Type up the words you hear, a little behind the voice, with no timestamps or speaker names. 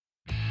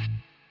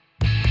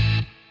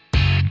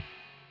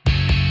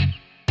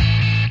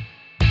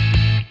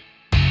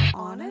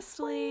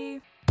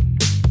honestly.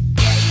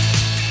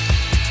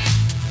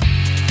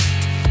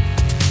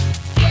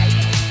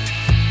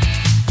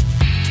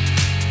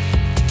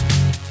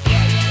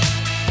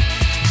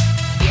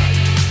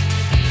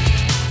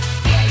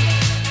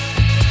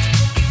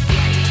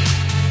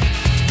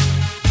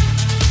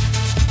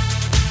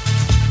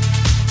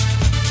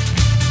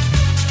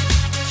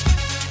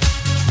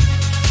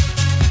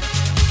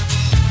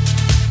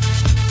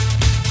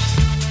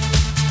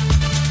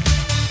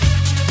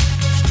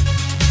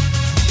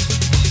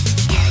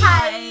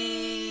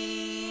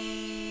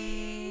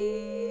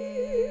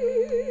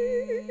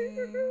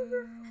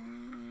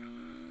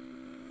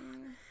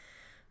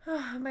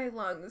 My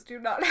lungs do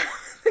not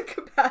have the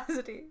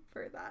capacity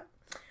for that.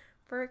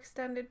 For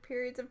extended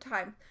periods of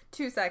time.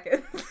 2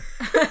 seconds.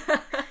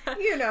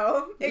 You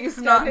know. He's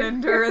not an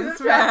endurance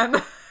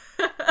man.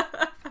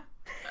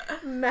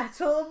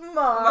 Metal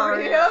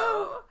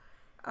Mario.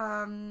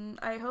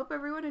 I hope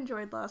everyone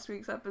enjoyed last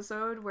week's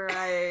episode where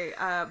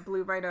I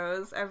blew my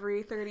nose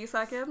every 30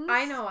 seconds.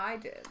 I know I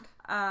did.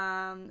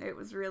 It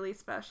was really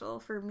special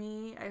for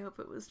me. I hope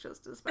it was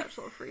just as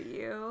special for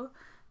you.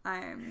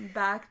 I'm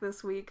back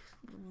this week,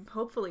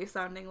 hopefully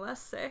sounding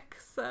less sick,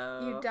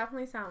 so... You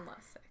definitely sound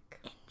less sick.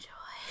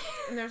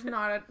 Enjoy. And there's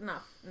not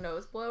enough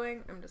nose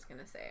blowing. I'm just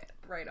gonna say it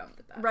right off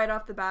the bat. Right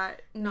off the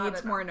bat, Not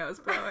needs more nose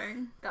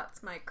blowing.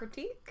 That's my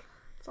critique.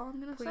 That's all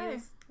I'm gonna say.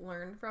 Please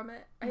learn from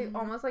it. I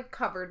almost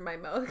covered my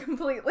mouth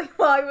completely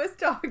while I was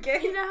talking.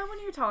 You know how when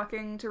you're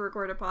talking to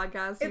record a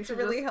podcast, you It's should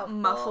really just helpful.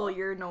 muffle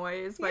your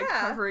noise by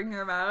covering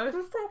your mouth?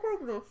 Just talk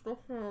like this the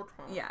whole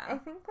time. Yeah. I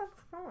think that's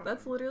fun.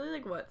 That's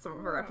literally what some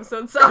of our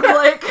episodes sound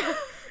like.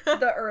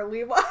 The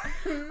early ones.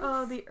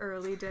 Oh, the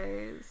early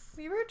days.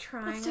 We were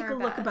trying. Let's take our a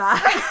look best.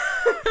 back.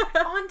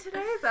 On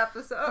today's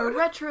episode. A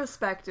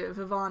retrospective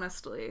of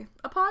Honestly,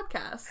 a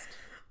podcast.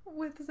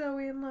 With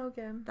Zoe and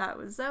Logan. That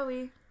was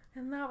Zoe.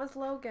 And that was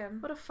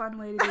Logan. What a fun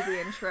way to do the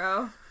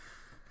intro.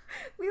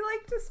 We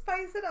like to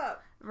spice it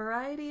up.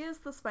 Variety is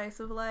the spice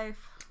of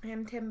life.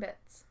 And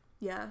Timbits.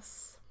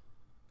 Yes.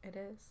 It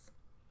is.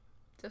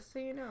 Just so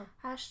you know.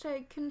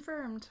 Hashtag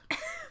confirmed.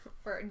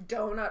 Or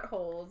donut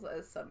holes,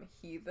 as some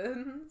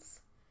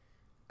heathens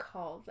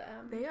call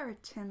them. They are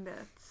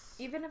Timbits.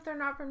 Even if they're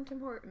not from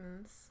Tim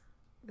Hortons,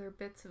 they're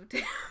bits of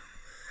Tim.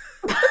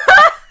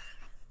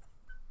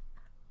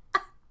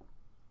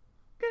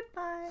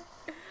 Goodbye.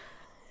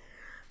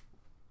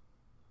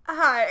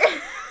 Hi.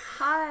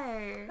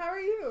 Hi. How are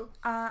you?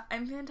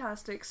 I'm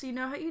fantastic. So you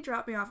know how you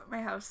dropped me off at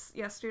my house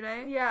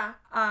yesterday? Yeah.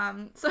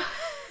 So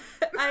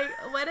I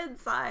went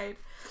inside,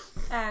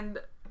 and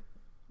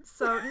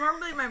so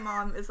normally my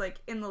mom is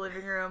in the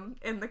living room,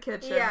 in the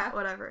kitchen,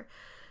 whatever.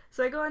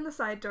 So I go in the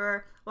side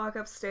door, walk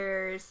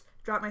upstairs,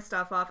 drop my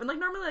stuff off, and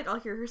normally I'll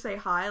hear her say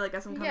hi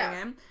as I'm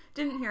coming in.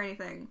 Didn't hear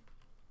anything.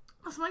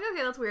 So I'm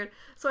okay, that's weird.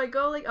 So I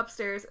go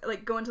upstairs,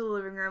 go into the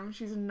living room.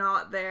 She's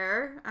not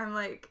there. I'm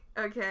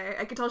okay.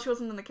 I could tell she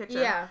wasn't in the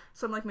kitchen. Yeah.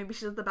 So I'm maybe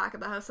she's at the back of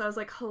the house. So I was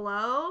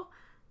hello?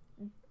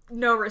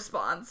 No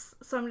response.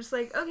 So I'm just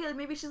okay,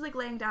 maybe she's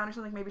laying down or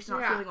something. Maybe she's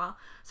not feeling well.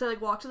 So I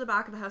walk to the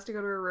back of the house to go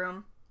to her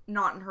room.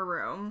 Not in her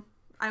room.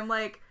 I'm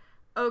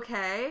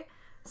okay.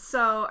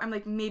 So I'm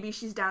maybe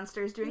she's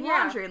downstairs doing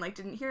laundry and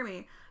didn't hear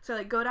me. So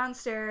I go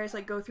downstairs,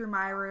 go through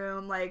my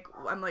room,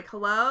 I'm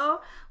hello?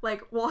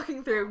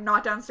 Walking through,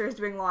 not downstairs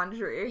doing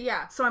laundry.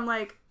 Yeah. So I'm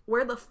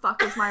where the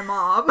fuck is my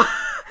mom?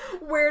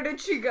 Where did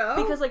she go?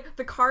 Because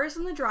the car's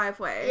in the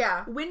driveway.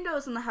 Yeah.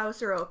 Windows in the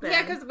house are open.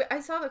 Yeah, because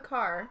I saw the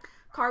car.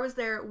 Car was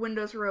there,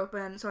 windows were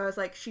open, so I was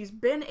she's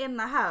been in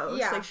the house.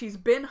 Yeah. She's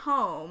been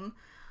home.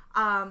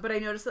 But I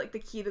noticed that the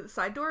key to the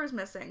side door is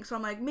missing. So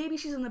I'm maybe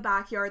she's in the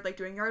backyard,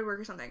 doing yard work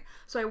or something.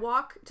 So I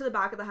walk to the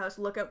back of the house,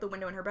 look out the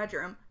window in her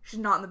bedroom. She's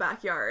not in the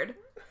backyard.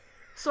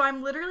 So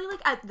I'm literally,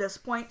 at this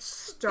point,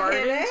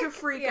 starting to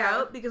freak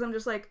out because I'm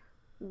just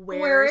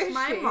where is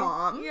my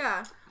mom?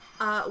 Yeah.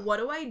 What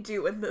do I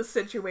do in this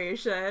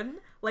situation?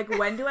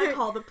 When do I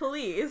call the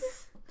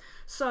police?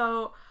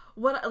 So,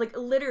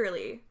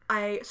 literally,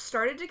 I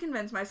started to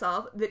convince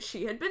myself that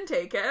she had been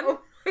taken.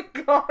 Oh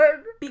my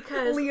god.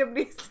 Because Liam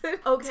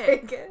Neeson. Okay.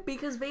 Taken.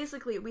 Because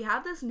basically, we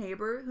have this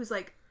neighbor who's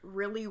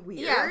really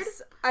weird.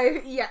 Yes.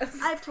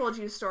 I've told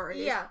you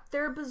stories. Yeah.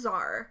 They're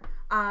bizarre.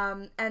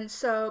 And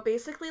so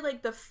basically,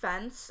 the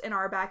fence in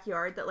our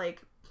backyard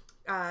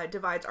that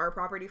divides our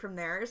property from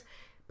theirs,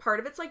 part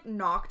of it's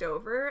knocked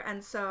over,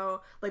 and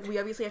so we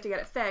obviously have to get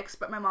it fixed,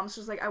 but my mom's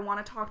just I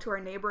want to talk to our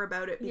neighbor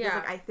about it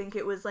because I think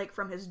it was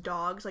from his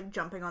dogs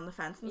jumping on the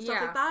fence and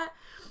stuff like that,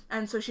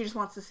 and so she just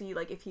wants to see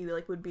if he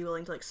would be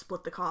willing to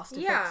split the cost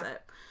to fix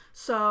it.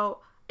 So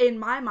in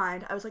my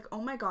mind I was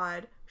oh my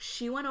god,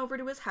 she went over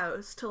to his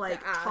house to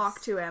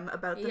talk to him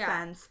about the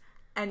fence,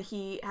 and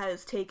he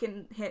has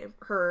taken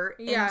her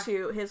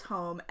into his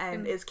home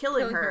and is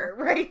killing her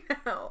right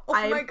now.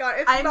 Oh my god,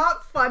 it's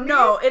not funny.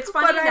 No, it's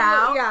funny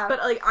now. Yeah. But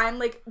I'm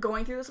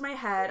going through this in my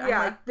head.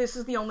 I'm this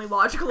is the only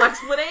logical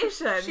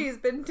explanation. She's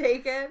been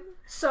taken.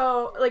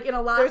 So, like, in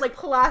a lot, There's like,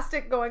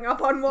 plastic going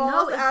up on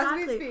walls as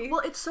we speak.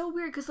 Well, it's so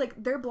weird because,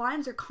 like, their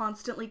blinds are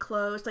constantly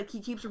closed. Like, he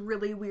keeps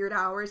really weird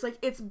hours. Like,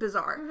 it's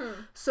bizarre.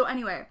 Mm-hmm. So,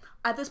 anyway,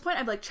 at this point,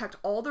 I've, like, checked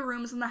all the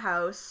rooms in the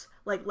house,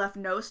 like, left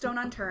no stone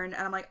unturned,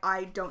 and I'm like,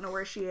 I don't know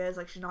where she is.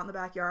 Like, she's not in the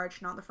backyard.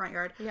 She's not in the front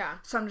yard. Yeah.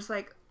 So, I'm just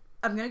like,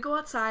 I'm gonna go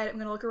outside. I'm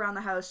gonna look around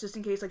the house just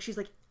in case, like, she's,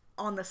 like,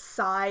 on the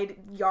side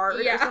yard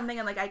or something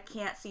and, like, I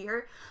can't see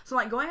her. So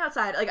I'm, like, going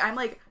outside. Like, I'm,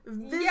 like,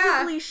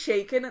 visibly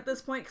shaken at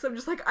this point because I'm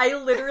just, like, I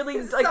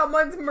literally, like...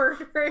 Someone's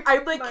murdering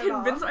I'm, like,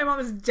 convinced my mom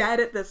is dead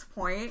at this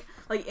point.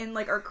 Like, in,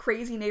 like, our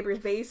crazy neighbor's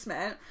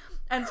basement.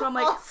 And so I'm,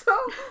 like... Also,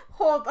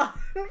 hold on.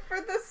 For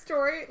the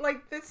story,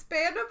 like, the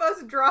span of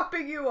us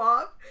dropping you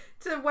off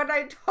to when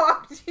I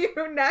talked to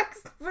you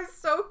next was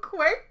so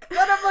quick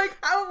that I'm like,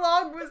 how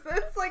long was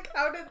this? Like,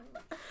 how did...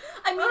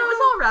 I mean, it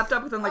was all wrapped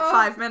up within, like,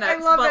 5 minutes. I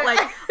love but, it. like,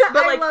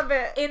 I love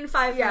it. In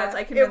 5 minutes,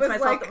 I convinced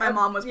myself like that my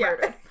mom was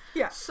murdered.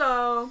 Yeah.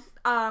 So,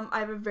 I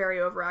have a very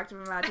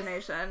overactive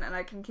imagination, and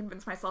I can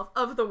convince myself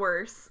of the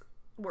worst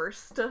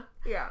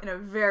in a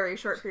very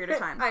short period of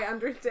time. I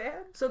understand.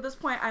 So at this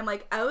point, I'm,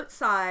 like,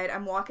 outside,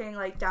 I'm walking,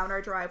 like, down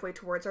our driveway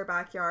towards our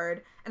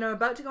backyard, and I'm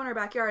about to go in our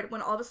backyard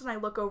when all of a sudden I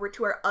look over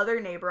to our other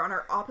neighbor on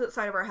our opposite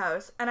side of our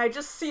house, and I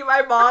just see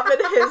my mom in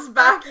his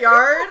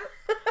backyard.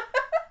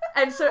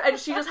 And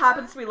she just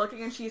happens to be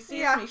looking, and she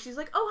sees me. She's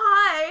like, "Oh,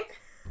 hi."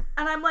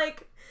 And I'm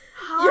like,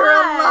 "Hi."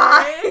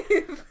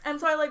 You're alive. And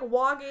so I, like,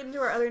 walk into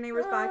our other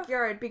neighbor's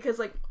backyard because,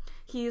 like,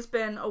 he's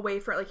been away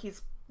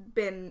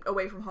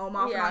from home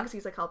off and on because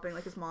he's, like, helping,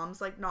 like, his mom's,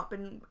 like, not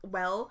been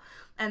well.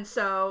 And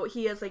so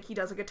he does, like,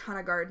 a ton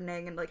of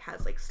gardening and, like,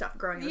 has, like, stuff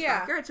growing in his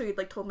backyard. So he,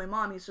 like, told my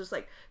mom, he's just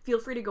like, feel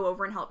free to go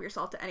over and help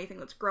yourself to anything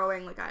that's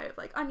growing. Like, I have,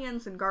 like,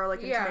 onions and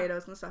garlic and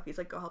tomatoes and stuff. He's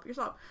like, go help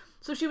yourself.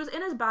 So she was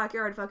in his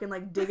backyard fucking,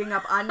 like, digging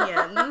up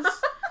onions.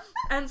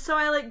 And so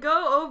I, like,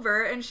 go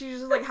over, and she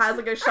just, like, has,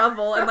 like, a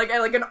shovel and, like,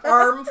 an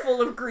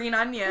armful of green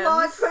onions.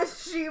 Well,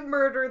 because she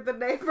murdered the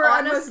neighbor.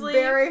 Honestly,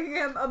 and was burying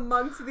him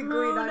amongst the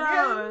green onions.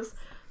 Knows?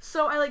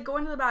 So I, like, go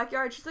into the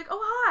backyard. She's like, "Oh,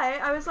 hi."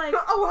 I was like...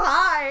 "Oh,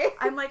 hi."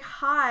 I'm like,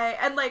 "Hi."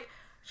 And, like,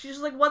 she's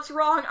just like, "What's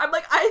wrong?" I'm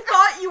like, "I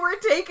thought you were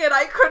taken.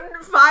 I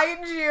couldn't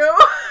find you."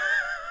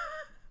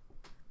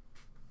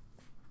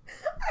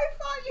 I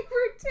thought you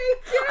were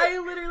taken. I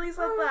literally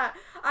said that.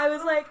 I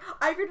was like,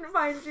 "I couldn't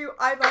find you.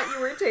 I thought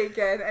you were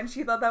taken." And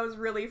she thought that was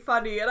really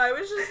funny. And I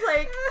was just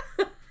like...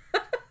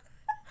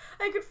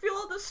 I could feel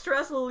all the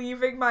stress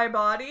leaving my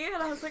body.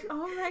 And I was like,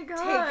 "Oh, my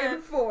God."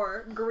 Taken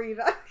for green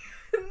onions.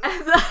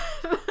 And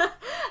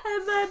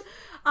then,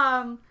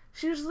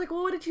 she was just like,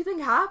 "Well, what did you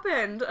think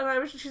happened?"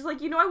 And she's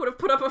like, "I would have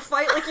put up a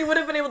fight, like, you would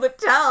have been able to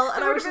tell."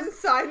 And there would have been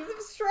signs of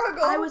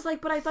struggle. I was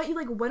like, "But I thought you,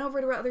 like, went over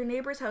to our other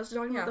neighbor's house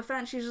talking about the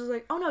fence." She's just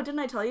like, "Oh, no,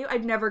 didn't I tell you?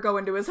 I'd never go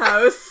into his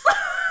house."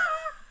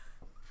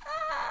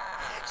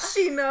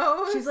 She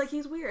knows. She's like,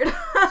 "He's weird."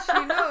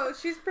 She knows.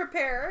 She's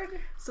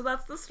prepared. So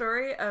that's the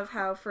story of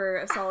how for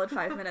a solid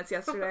 5 minutes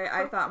yesterday,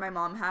 I thought my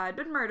mom had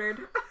been murdered.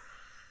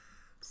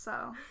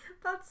 So...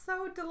 That's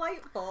so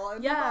delightful.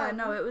 And yeah, fun.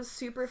 no, it was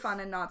super fun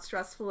and not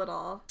stressful at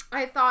all.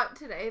 I thought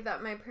today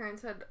that my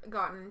parents had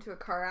gotten into a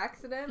car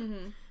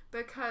accident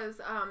because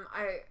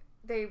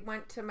they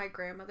went to my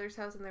grandmother's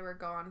house and they were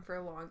gone for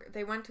longer.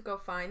 They went to go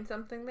find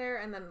something there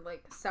and then,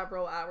 like,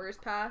 several hours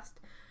passed.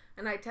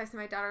 And I texted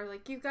my daughter,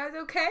 like, "You guys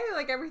okay?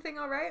 Like, everything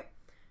all right?"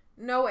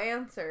 No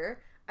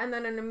answer. And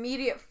then an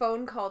immediate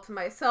phone call to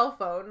my cell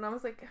phone. And I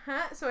was like,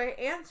 "Huh?" So I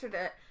answered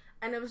it.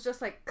 And it was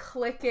just, like,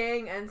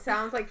 clicking and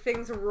sounds like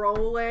things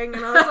rolling.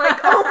 And I was like,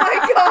 "Oh,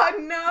 my God,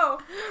 no."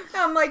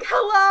 And I'm like,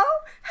 "Hello?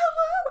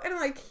 Hello?" And I'm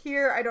like,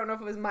 here, I don't know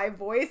if it was my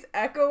voice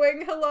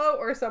echoing hello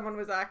or someone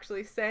was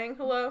actually saying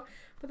hello.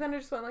 But then it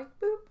just went, like,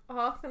 boop,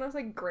 off. And I was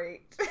like,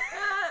 great.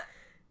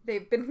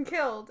 They've been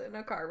killed in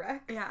a car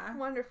wreck. Yeah.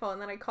 Wonderful.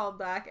 And then I called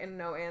back and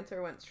no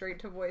answer, went straight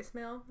to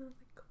voicemail. I was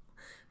like,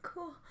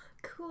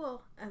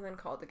 cool. And then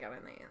called again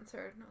and they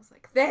answered. And I was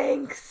like,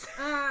 thanks.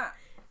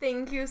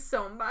 Thank you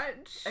so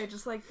much. I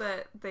just like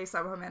that they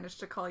somehow managed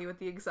to call you at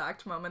the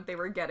exact moment they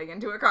were getting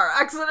into a car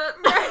accident.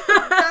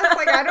 That's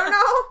like, I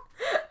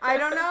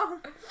don't know.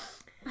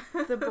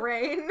 The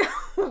brain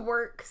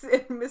works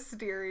in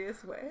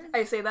mysterious ways.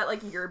 I say that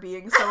like you're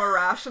being so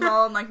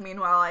irrational, and like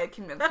meanwhile I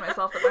convinced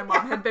myself that my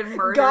mom had been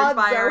murdered God,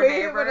 by our Zoe,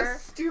 neighbor. what a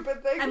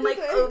stupid thing and to like,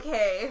 say.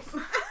 okay,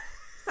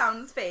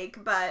 sounds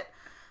fake, but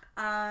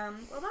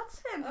well, that's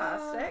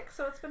fantastic.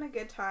 So it's been a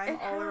good time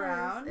all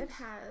around. It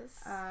has.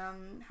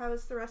 How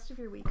has the rest of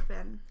your week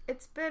been?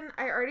 It's been.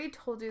 I already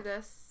told you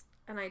this,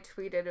 and I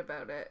tweeted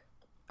about it.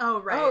 Oh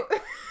right. Oh,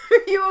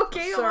 are you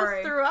okay? You Sorry.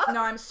 almost threw up.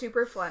 No, I'm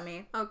super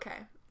phlegmy. Okay.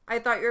 I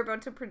thought you were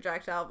about to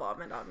projectile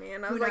vomit on me,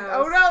 and I was like,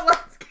 knows? "Oh no,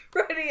 let's get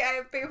ready! I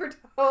have paper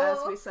towels."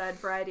 As we said,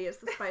 variety is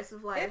the spice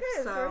of life. It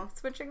is. So We're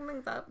switching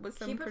things up with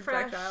some keep it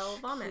projectile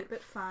fresh, vomit. keep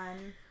it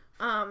fun.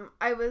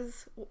 I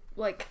was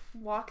like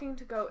walking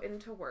to go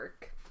into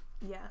work.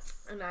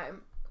 Yes. And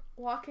I'm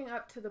walking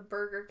up to the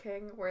Burger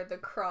King where the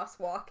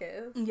crosswalk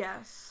is.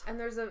 Yes. And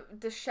there's a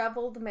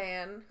disheveled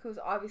man who's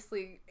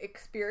obviously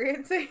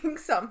experiencing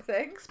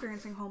something.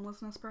 Experiencing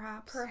homelessness,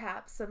 perhaps.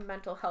 Perhaps some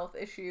mental health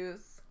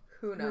issues.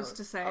 who knows? Who's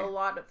to say? A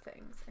lot of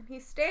things. And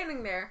he's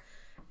standing there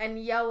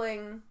and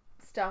yelling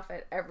stuff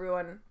at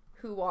everyone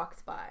who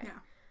walks by. Yeah.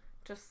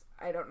 Just,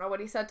 I don't know what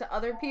he said to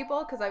other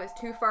people because I was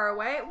too far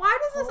away. Why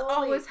does this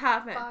always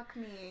happen? Fuck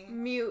me.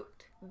 Mute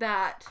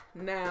that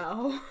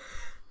now.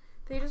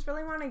 They just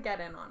really want to get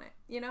in on it,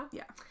 you know?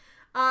 Yeah.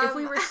 If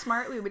we were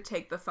smart, we would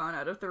take the phone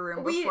out of the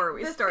room before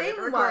we started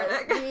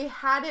recording. We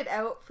had it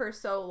out for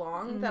so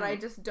long that I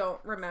just don't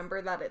remember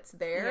that it's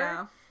there.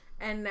 Yeah.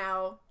 And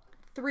now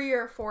 3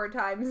 or 4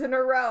 times in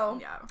a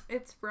row,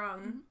 it's sprung.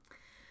 Mm-hmm.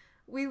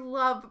 We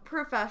love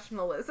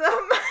professionalism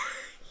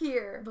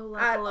here. The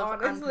level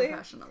of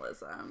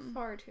unprofessionalism.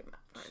 Far too much.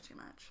 Far too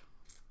much.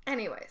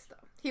 Anyways,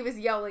 though, he was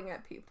yelling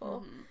at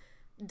people.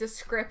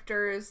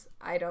 Descriptors,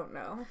 I don't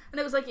know.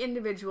 And it was like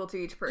individual to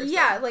each person.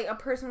 Yeah, like a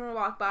person would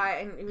walk by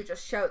and he would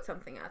just shout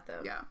something at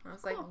them. Yeah. I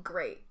was like,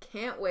 great.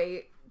 Can't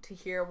wait to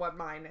hear what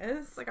mine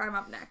is. It's like, I'm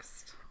up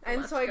next.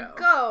 And so I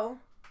go,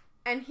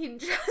 and he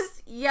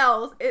just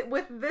yells it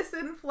with this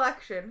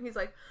inflection. He's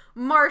like,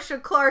 Marcia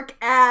Clark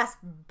ass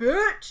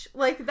bitch,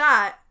 like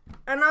that.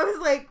 And I was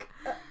like,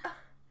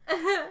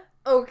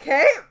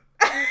 okay.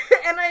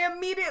 And I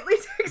immediately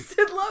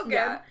texted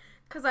Logan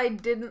because I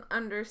didn't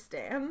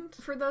understand.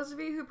 For those of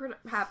you who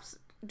perhaps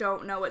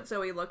don't know what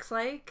Zoe looks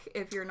like,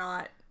 if you're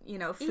not,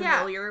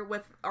 familiar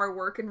with our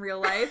work in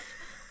real life,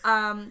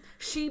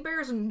 she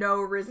bears no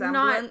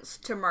resemblance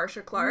to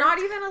Marcia Clark. Not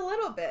even a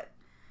little bit.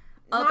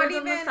 Other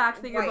than the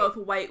fact that you're both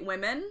white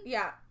women.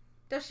 Yeah.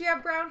 Does she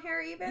have brown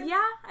hair even?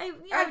 Yeah, I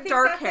have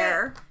dark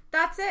hair.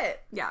 That's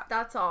it. Yeah.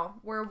 That's all.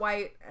 We're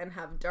white and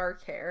have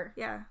dark hair.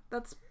 Yeah,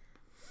 that's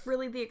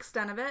really the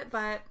extent of it,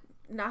 but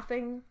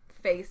nothing.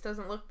 Face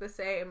doesn't look the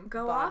same.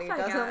 Body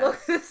doesn't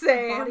look the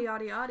same. Body,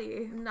 yaddy,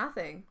 yaddy.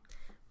 Nothing.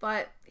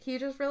 But he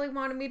just really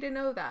wanted me to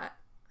know that.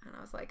 And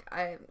I was like,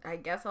 I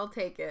guess I'll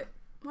take it.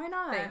 Why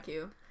not? Thank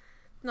you.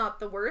 Not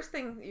the worst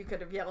thing you could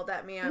have yelled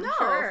at me, I'm no,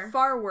 sure.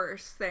 Far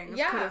worse things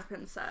could have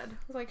been said. I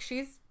was like,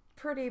 she's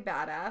pretty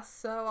badass,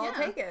 so I'll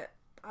take it.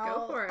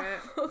 Go for it.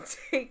 I'll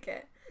take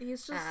it.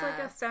 He's just like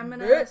a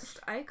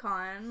feminist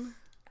icon.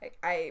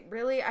 I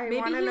want to know.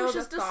 Maybe he was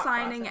just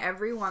assigning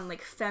everyone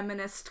like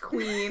feminist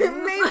queens.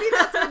 Maybe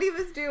that's what he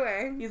was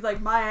doing. He's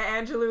like Maya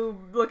Angelou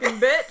looking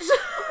bitch.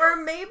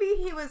 Or maybe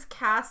he was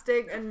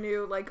casting a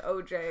new like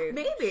OJ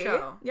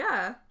show.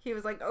 Yeah. He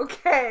was like,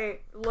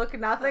 okay, look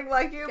nothing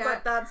like you,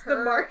 but that's the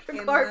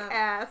Marcia Clark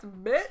ass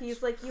bitch.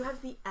 He's like, you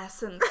have the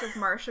essence of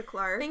Marcia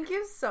Clark. Thank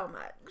you so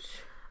much.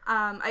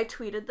 I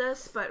tweeted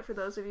this, but for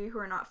those of you who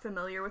are not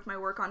familiar with my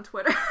work on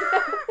Twitter,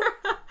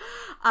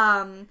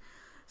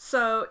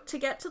 so to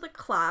get to the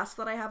class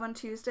that I have on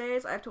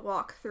Tuesdays, I have to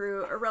walk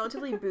through a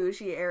relatively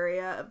bougie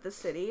area of the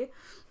city.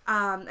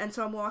 And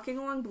so I'm walking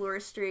along Bloor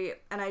Street,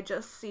 and I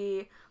just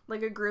see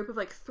like a group of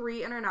like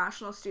 3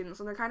 international students,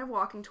 and they're kind of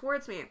walking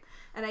towards me.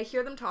 And I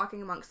hear them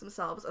talking amongst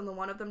themselves, and the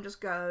one of them just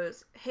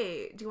goes,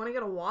 "Hey, do you want to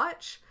get a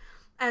watch?"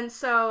 And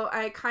so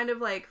I kind of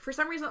like, for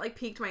some reason it like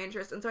piqued my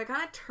interest, and so I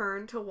kind of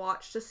turned to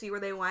watch to see where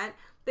they went.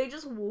 They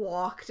just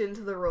walked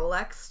into the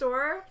Rolex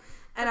store.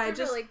 And that's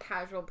a really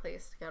casual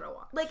place to get a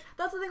watch. Like,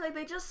 that's the thing, like,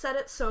 they just said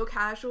it so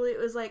casually. It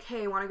was like,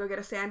 hey, want to go get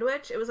a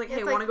sandwich? It was like,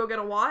 hey, want to go get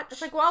a watch? It's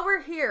like, while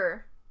we're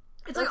here.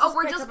 It's like, oh,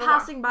 we're just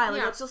passing by.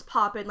 Like, let's just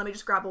pop in. Let me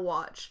just grab a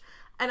watch.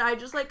 And I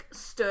just, like,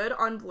 stood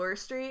on Bloor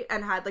Street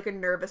and had, like, a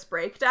nervous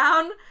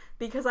breakdown.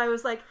 Because I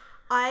was like,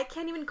 I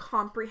can't even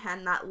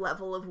comprehend that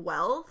level of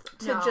wealth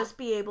to just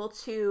be able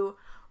to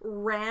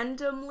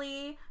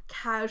randomly,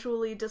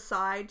 casually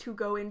decide to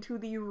go into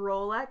the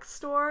Rolex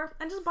store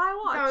and just buy a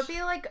watch. That would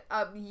be like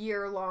a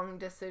year-long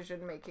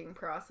decision-making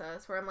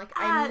process where I'm like,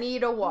 I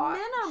need a watch.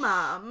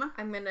 Minimum.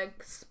 I'm gonna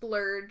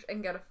splurge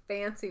and get a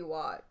fancy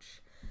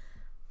watch.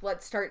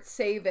 Let's start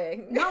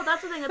saving. No,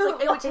 that's the thing. It's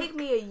like, it would take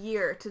me a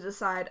year to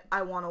decide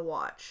I want a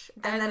watch.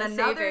 And then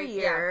another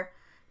year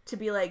to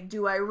be like,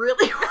 do I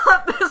really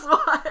want this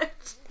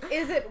watch?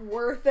 Is it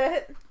worth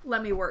it?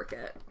 Let me work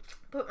it.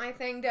 Put my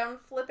thing down,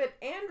 flip it,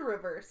 and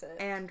reverse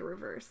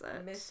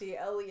it. Missy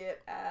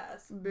Elliott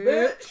ass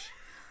bitch.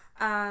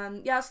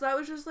 Yeah, so that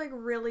was just, like,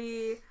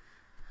 really,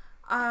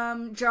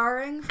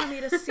 jarring for me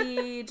to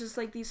see just,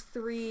 like, these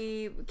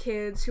 3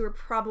 kids who are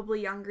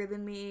probably younger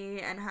than me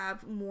and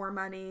have more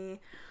money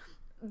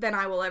than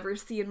I will ever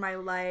see in my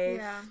life.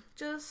 Yeah.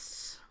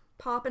 Just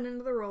popping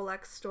into the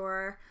Rolex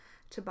store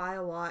to buy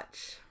a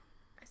watch.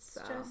 It's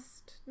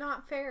just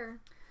not fair.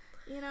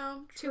 You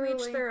know, to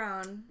each their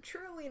own.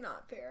 Truly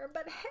not fair,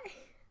 but hey,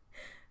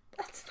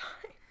 that's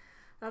fine.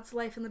 That's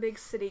life in the big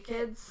city,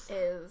 kids.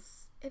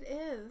 It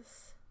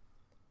is.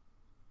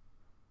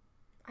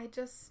 I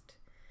just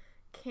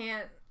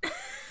can't.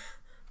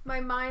 My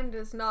mind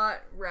is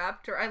not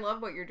wrapped. I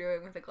love what you're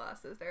doing with the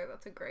glasses there.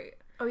 That's a great.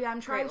 Oh yeah,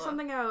 I'm trying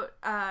something out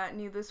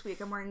new this week.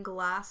 I'm wearing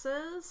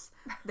glasses.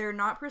 They're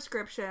not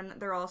prescription.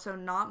 They're also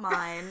not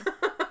mine.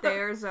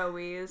 They're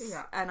Zoe's,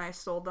 and I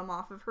stole them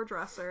off of her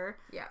dresser.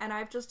 Yeah. And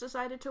I've just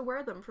decided to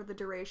wear them for the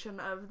duration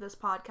of this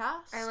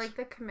podcast. I like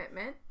the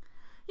commitment.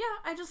 Yeah,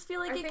 I just feel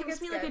like it gives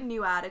me like a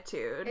new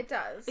attitude. It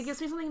does. It gives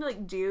me something to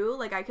like do.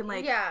 Like I can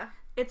like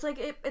it's like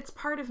it's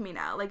part of me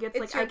now. Like it's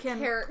like your I can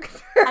character.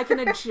 I can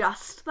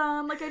adjust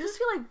them. Like I just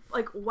feel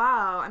like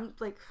wow,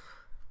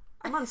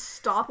 I'm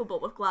unstoppable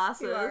with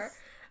glasses. You are.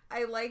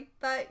 I like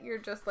that you're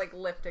just like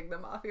lifting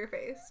them off your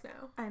face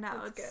now. I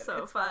know, it's good.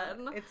 so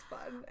fun. It's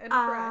fun and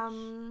fresh.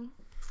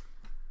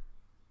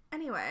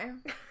 Anyway,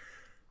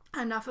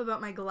 enough about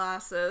my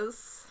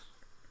glasses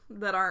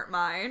that aren't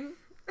mine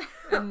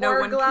and no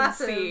one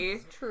glasses, can see.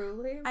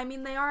 Truly, I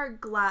mean, they are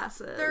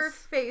glasses. they're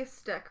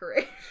face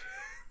decorations.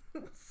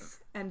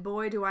 And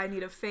boy, do I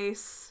need a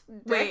face.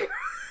 Wait,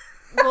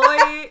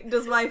 boy,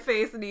 does my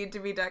face need to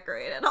be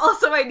decorated.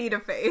 Also, I need a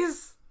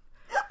face.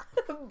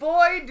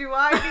 Boy, do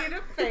I need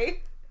a face.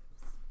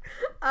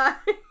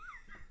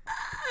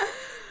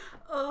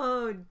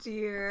 Oh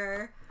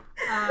dear.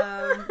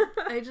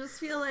 I just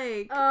feel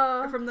like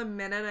from the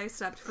minute I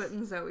stepped foot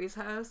in Zoe's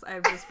house,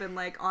 I've just been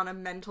like on a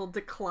mental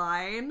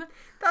decline.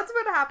 That's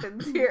what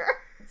happens here.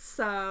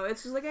 So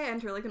it's just like I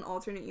enter like an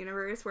alternate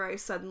universe where I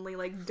suddenly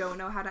like don't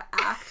know how to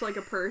act like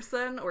a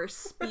person or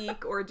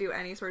speak or do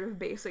any sort of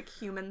basic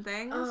human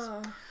things.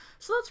 So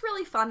that's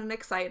really fun and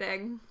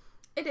exciting.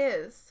 It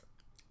is.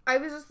 I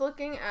was just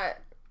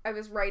I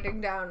was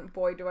writing down,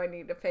 boy, do I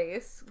need a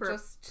face, For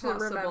just to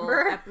possible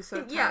remember.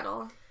 episode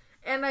title.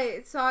 And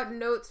I saw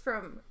notes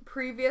from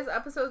previous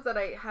episodes that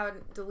I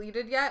haven't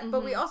deleted yet,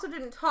 but we also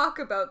didn't talk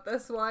about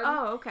this one.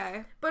 Oh,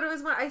 okay. But it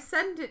was when I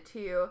sent it to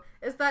you,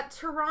 is that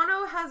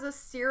Toronto has a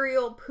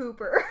serial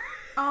pooper.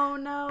 Oh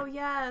no,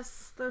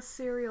 yes, the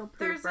serial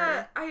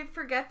pooper. I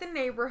forget the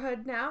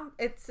neighborhood now.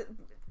 It's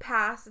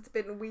past, it's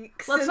been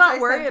weeks. Let's since not I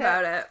worry sent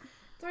about it.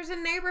 There's a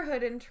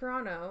neighborhood in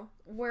Toronto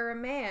where a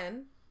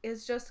man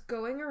is just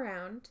going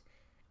around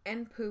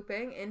and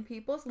pooping in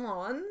people's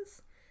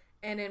lawns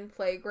and in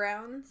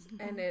playgrounds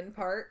and in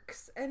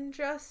parks and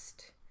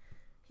just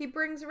he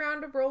brings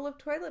around a roll of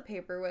toilet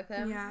paper with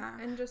him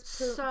and just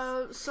poops.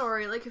 So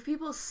sorry, like have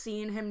people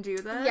seen him do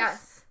this?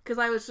 Yes. Because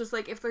I was just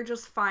like, if they're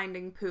just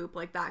finding poop,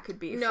 like that could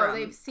be No, from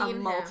they've seen a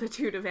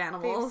multitude of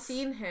animals. They've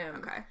seen him.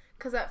 Okay.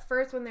 Because at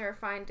first when they were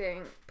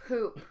finding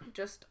poop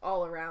just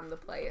all around the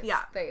place,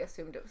 they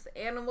assumed it was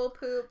animal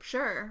poop.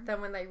 Sure. Then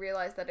when they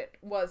realized that it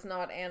was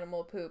not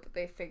animal poop,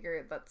 they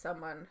figured that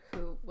someone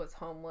who was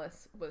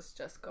homeless was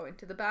just going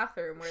to the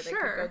bathroom where they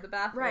could go to the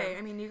bathroom. Right.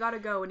 I mean, you gotta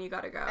go when you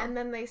gotta go. And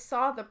then they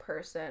saw the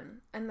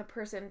person, and the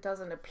person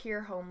doesn't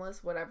appear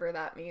homeless, whatever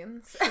that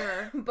means.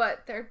 Sure.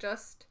 But they're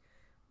just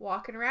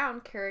walking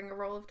around carrying a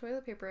roll of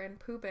toilet paper and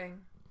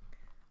pooping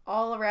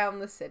all around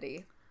the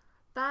city.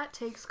 That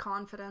takes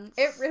confidence.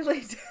 It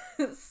really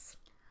does.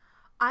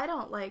 I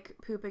don't like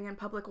pooping in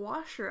public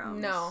washrooms.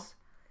 No.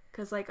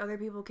 Because, like, other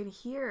people can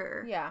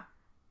hear. Yeah.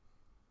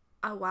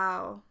 Oh,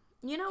 wow.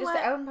 You know just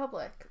what? out in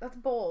public. That's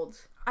bold.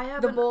 I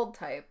have the bold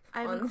type.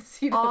 I have on an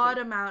CW. odd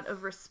amount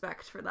of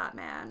respect for that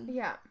man.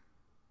 Yeah.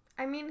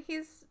 I mean,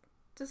 he's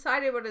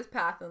decided what his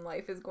path in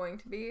life is going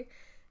to be,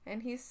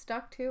 and he's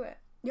stuck to it.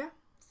 Yeah.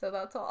 So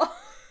that's all.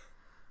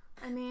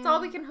 I mean... It's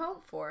all we can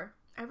hope for.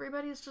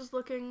 Everybody's just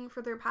looking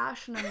for their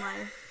passion in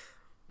life.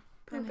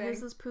 And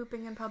his is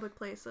pooping in public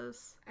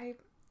places.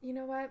 You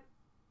know what?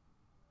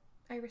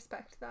 I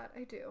respect that.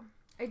 I do.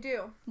 I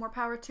do. More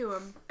power to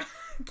him.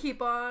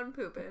 Keep on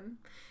pooping.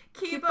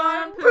 Keep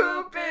on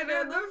pooping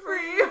in the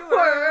free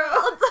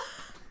world.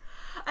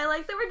 I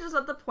like that we're just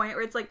at the point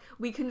where it's like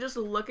we can just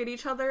look at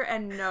each other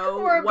and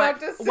know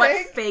what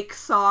fake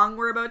song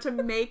we're about to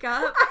make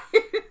up.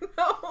 I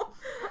know.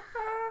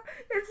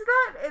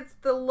 It's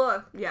the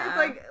look. Yeah. It's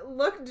like,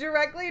 look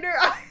directly in her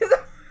eyes.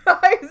 Her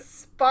eyes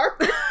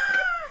spark.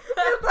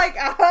 It's like,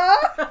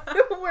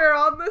 we're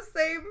on the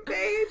same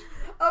page.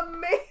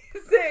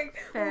 Amazing.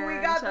 Fantastic.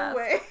 We got the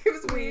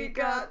waves. We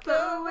got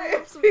the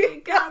waves.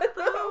 We got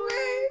the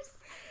waves.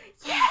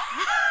 Yeah.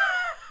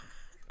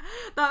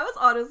 That was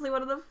honestly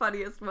one of the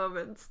funniest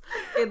moments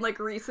in like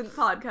recent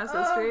podcast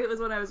history. It was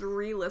when I was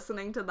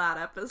re-listening to that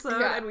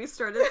episode and we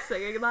started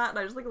singing that and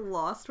I just like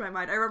lost my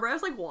mind. I remember I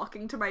was like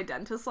walking to my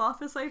dentist's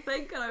office, I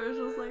think, and I was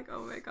just like,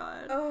 oh my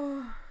god.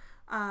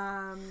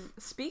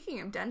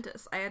 Speaking of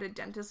dentists, I had a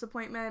dentist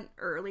appointment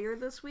earlier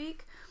this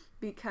week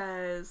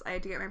because I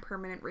had to get my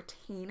permanent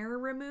retainer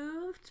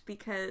removed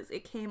because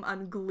it came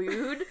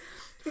unglued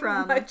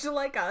from much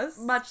like us.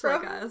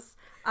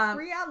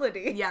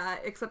 Reality. Yeah,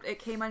 except it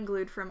came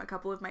unglued from a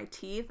couple of my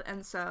teeth,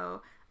 and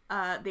so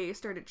they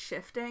started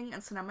shifting,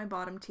 and so now my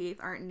bottom teeth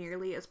aren't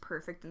nearly as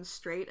perfect and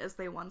straight as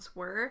they once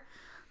were,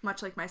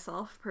 much like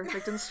myself,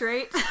 perfect and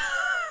straight.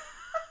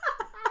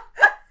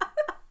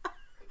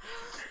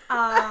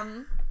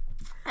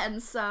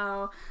 And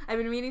so I've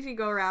been meaning to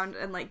go around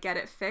and like get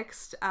it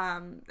fixed,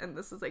 and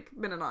this has like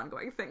been an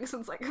ongoing thing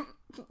since like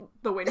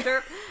the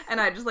winter, and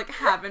I just, like,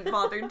 haven't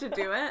bothered to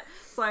do it.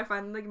 So I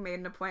finally, like, made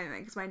an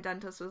appointment because my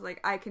dentist was like,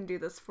 I can do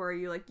this for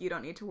you. Like, you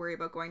don't need to worry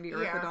about going to your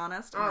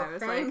orthodontist. And I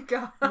was like,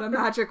 God. the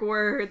magic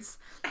words.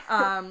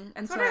 And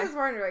That's so what I was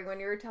wondering when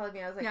you were telling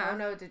me. I was like, oh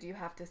no, did you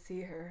have to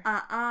see her?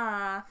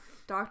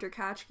 Dr.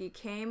 Katchke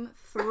came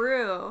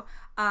through.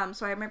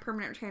 So I had my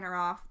permanent retainer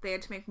off. They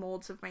had to make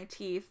molds of my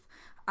teeth.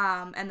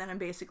 And then I'm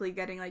basically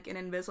getting, like, an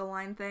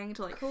Invisalign thing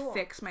to, like,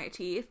 fix my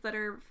teeth that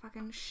are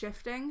fucking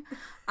shifting.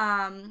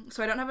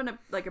 So I don't have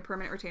a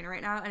permanent retainer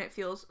right now, and it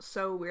feels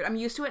so weird. I'm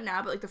used to it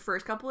now, but, like, the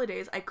first couple of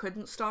days, I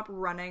couldn't stop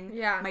running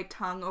my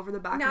tongue over the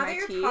back of my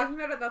teeth. Now that you're talking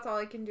about it, that's all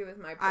I can do with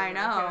my permanent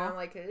retainer. I'm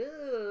like,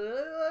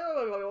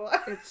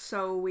 it's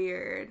so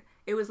weird.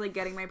 It was like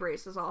getting my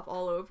braces off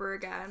all over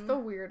again. It's the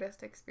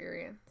weirdest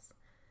experience.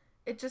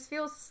 It just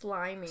feels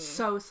slimy.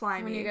 So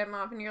slimy. When you get them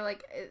off and you're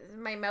like,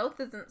 my mouth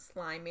isn't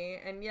slimy,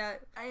 and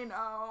yet I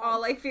know.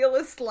 All I feel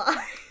is slime.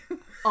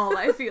 All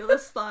I feel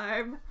is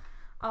slime.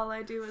 All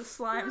I do is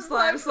slime,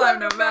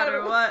 no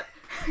matter what.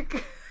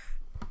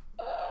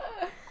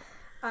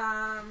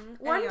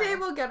 One day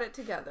we'll get it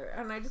together,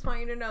 and I just want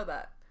you to know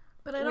that.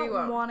 But I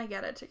don't want to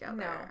get it together.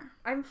 No.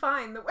 I'm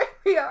fine the way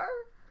we are.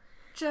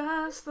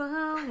 Just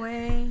the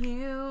way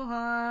you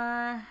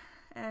are.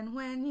 And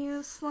when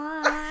you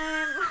slime,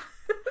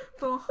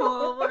 the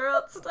whole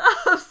world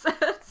stops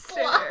and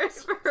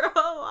stares for a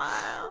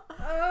while.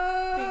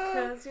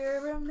 Because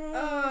you're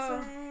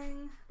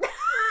amazing.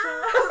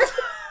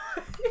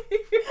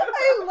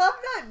 I love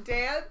that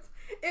dance.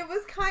 It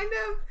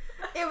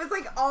was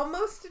like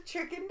almost a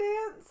chicken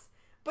dance,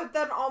 but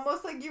then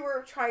almost like you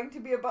were trying to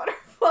be a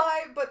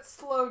butterfly, but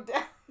slowed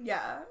down.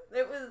 Yeah,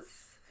 it was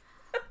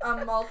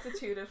a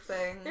multitude of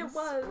things. It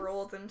was.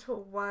 Rolled into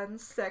one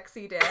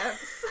sexy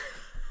dance.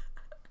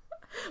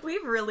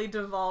 We've really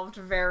devolved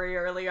very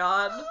early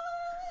on. I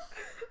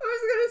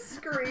was gonna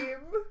scream.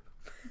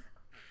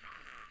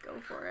 Go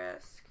for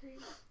it.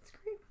 Scream.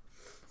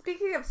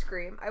 Speaking of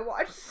Scream, I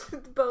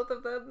watched both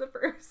of them. The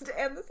first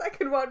and the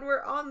second one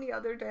were on the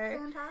other day.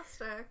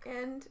 Fantastic.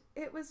 And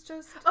it was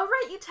just... Oh,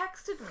 right, you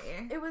texted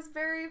me. It was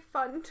very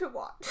fun to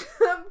watch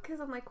them, because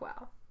I'm like,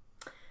 wow.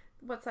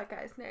 What's that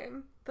guy's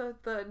name? The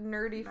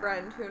nerdy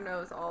friend who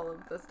knows all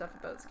of the stuff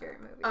about scary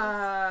movies.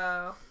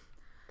 Oh.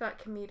 That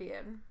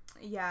comedian.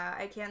 Yeah,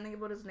 I can't think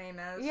of what his name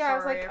is. Yeah, I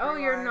was like, oh,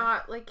 you're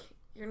not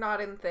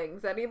in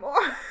things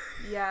anymore.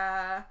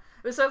 Yeah.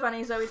 It was so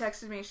funny. Zoe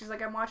texted me. She's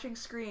like, I'm watching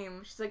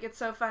Scream. She's like, it's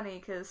so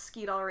funny because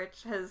Skeet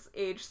Ulrich has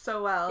aged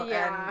so well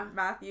and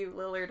Matthew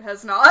Lillard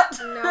has not.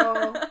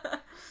 No.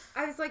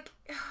 I was like,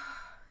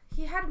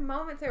 he had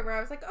moments there where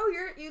I was like,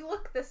 oh, you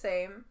look the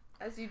same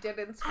as you did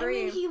in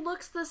Scream. I mean, he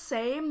looks the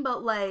same,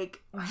 but,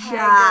 like,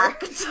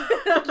 jacked.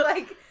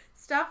 Like,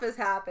 stuff has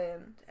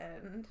happened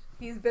and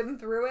he's been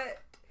through it.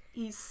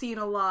 He's seen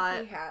a lot.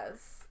 He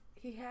has.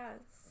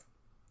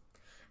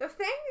 The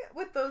thing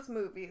with those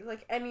movies,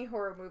 like any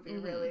horror movie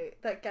really,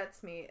 that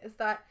gets me is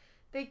that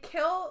they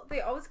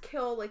always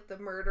kill, like, the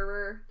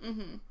murderer.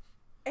 Mm-hmm.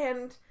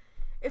 And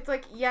it's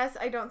like, yes,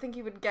 I don't think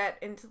you would get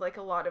into, like,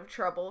 a lot of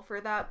trouble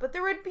for that, but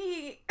there would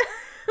be,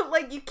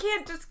 like, you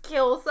can't just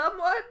kill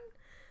someone.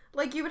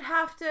 Like, you would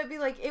have to be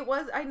like,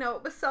 I know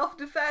it was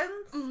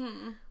self-defense,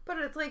 but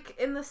it's like,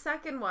 in the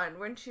second one,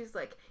 when she's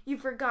like, you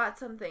forgot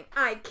something,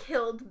 I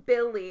killed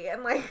Billy,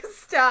 and, like,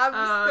 stabs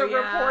the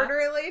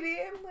reporter lady,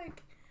 I'm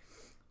like...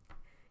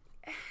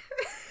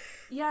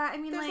 Yeah, I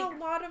mean, there's a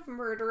lot of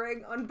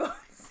murdering on both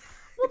sides.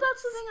 Well,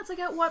 that's the thing. It's like,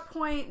 at what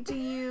point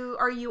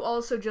are you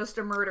also just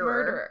a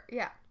murderer?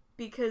 Yeah.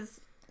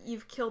 Because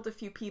you've killed a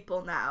few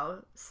people now,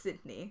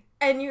 Sydney.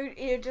 And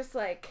you're just,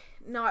 like,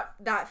 not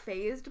that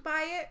fazed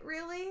by it,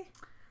 really.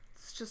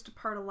 It's just a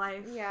part of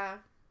life. Yeah.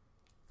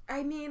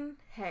 I mean,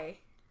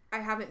 hey, I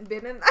haven't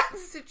been in that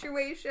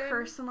situation.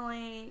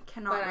 Personally,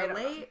 cannot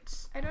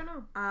relate. I don't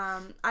know.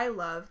 I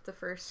love the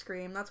first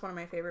Scream. That's one of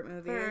my favorite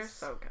movies. They're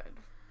so good.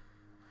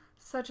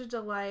 Such a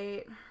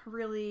delight.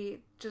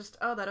 Really just,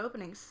 that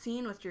opening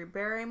scene with Drew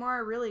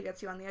Barrymore really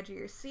gets you on the edge of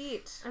your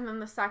seat. And then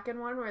the second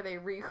one where they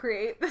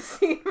recreate the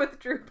scene with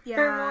Drew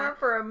Barrymore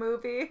for a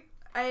movie.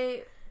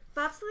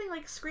 That's the thing,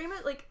 like, Scream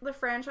it, like, the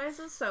franchise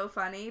is so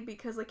funny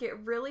because, like, it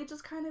really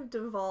just kind of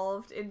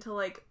devolved into,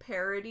 like,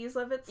 parodies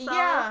of itself.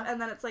 Yeah.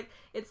 And then it's, like,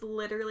 it's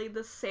literally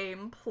the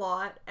same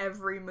plot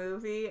every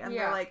movie. And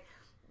they're like,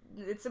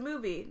 it's a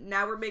movie.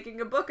 Now we're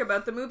making a book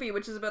about the movie,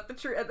 which is about the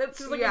truth. And it's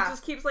just, like, it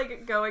just keeps,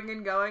 like, going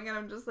and going. And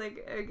I'm just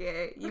like,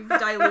 okay, you've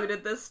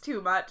diluted this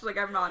too much. Like,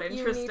 I'm not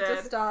interested. You need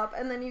to stop.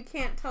 And then you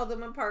can't tell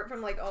them apart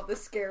from, like, all the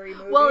scary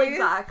movies. Well,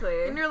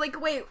 exactly. And you're like,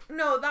 wait,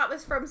 no, that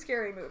was from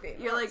Scary Movie.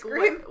 You're like,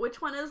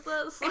 which one is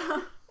this?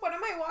 What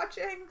am I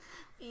watching?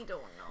 You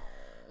don't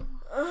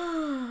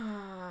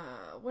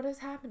know. What is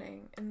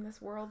happening in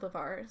this world of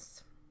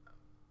ours?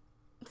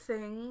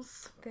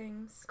 Things.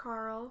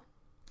 Carl.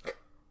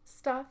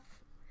 Stuff,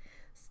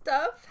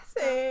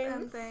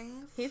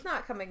 things. He's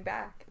not coming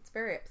back. It's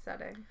very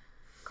upsetting.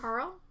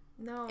 Carl?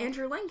 No.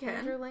 Andrew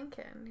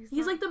Lincoln.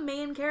 He's like the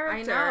main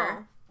character. I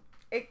know.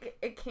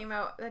 it came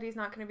out that he's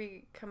not going to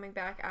be coming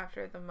back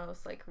after the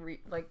most, like,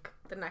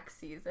 the next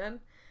season.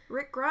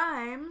 Rick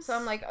Grimes. So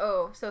I'm like,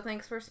 oh, so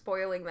thanks for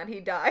spoiling that he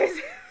dies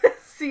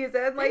this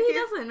season. Like, maybe he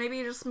doesn't. Maybe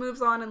he just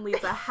moves on and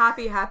leads a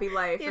happy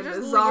life in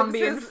a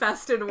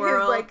zombie-infested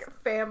world. His,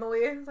 like, family.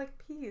 It's like,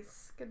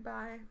 peace.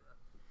 Goodbye.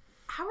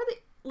 How are they...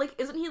 Like,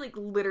 isn't he, like,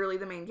 literally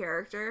the main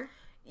character?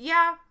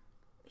 Yeah.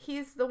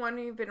 He's the one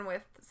you've been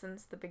with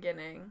since the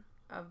beginning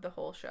of the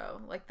whole show.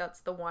 Like,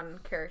 that's the one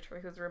character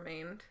who's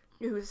remained.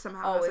 Who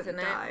somehow always hasn't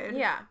in died. It.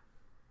 Yeah.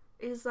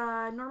 Is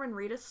Norman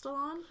Reedus still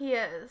on? He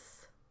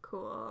is.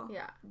 Cool.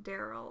 Yeah.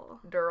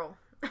 Daryl.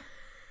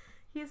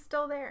 He's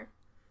still there.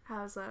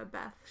 How's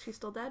Beth? She's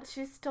still dead?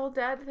 She's still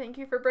dead. Thank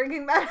you for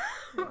bringing that up.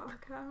 You're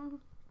welcome.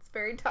 It's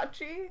very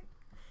touchy.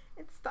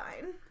 It's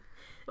fine.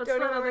 What's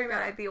the other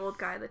guy? The old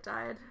guy that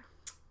died?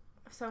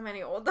 So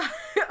many old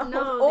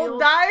old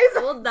dies?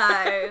 Old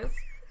dies.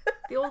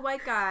 The old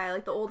white guy.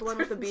 Like the old one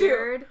with the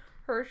beard.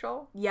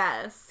 Herschel.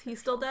 Yes. He's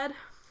still dead?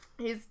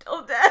 He's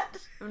still dead.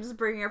 I'm just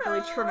bringing up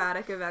really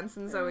traumatic events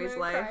in Zoe's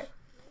life.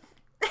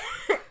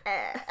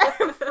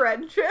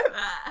 Friendship.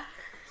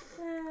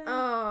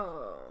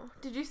 Oh.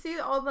 Did you see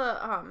all the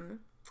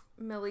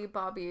Millie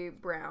Bobby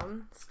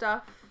Brown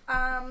stuff?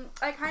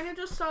 I kind of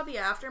just saw the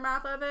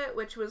aftermath of it,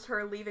 which was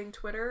her leaving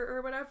Twitter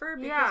or whatever,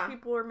 because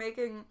people were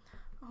making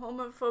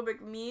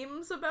homophobic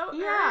memes about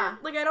her.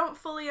 Like, I don't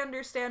fully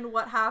understand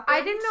what happened.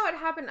 I didn't know what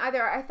happened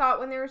either. I thought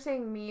when they were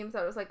saying memes,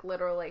 that was, like,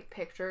 literal, like,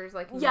 pictures,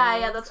 like, memes.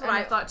 Yeah, that's what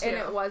I thought, too. And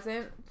it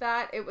wasn't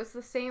that. It was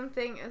the same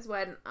thing as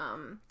when,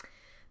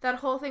 that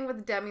whole thing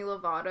with Demi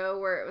Lovato,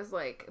 where it was,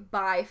 like,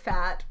 bi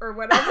fat or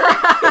whatever.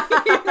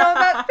 You know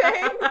that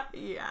thing?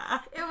 Yeah.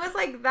 It was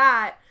like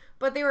that,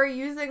 but they were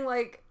using,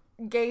 like,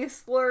 gay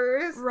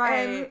slurs. Right.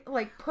 And,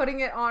 like,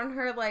 putting it on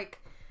her, like,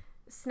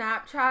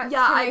 Snapchat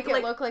to make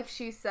it look like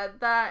she said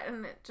that,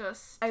 and it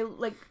just... I,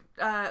 like,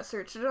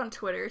 searched it on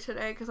Twitter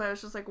today, because I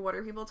was just like, what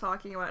are people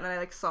talking about? And I,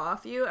 like, saw a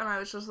few, and I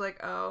was just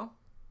like, oh,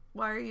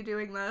 why are you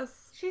doing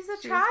this? She's a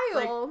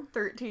child. Like,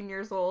 13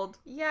 years old.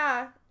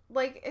 Yeah.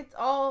 Like, it's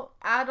all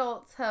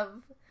adults have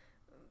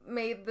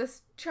made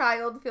this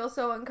child feel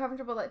so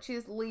uncomfortable that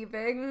she's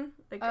leaving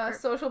a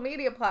social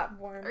media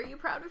platform. Are you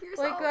proud of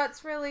yourself? Like,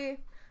 that's really...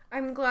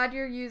 I'm glad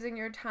you're using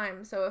your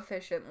time so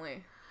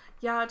efficiently.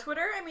 Yeah,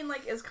 Twitter, I mean,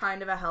 like, is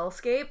kind of a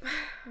hellscape.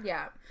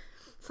 Yeah.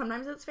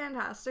 Sometimes it's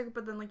fantastic,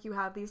 but then, like, you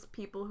have these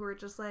people who are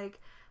just like,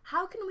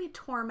 how can we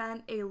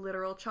torment a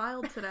literal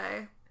child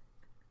today?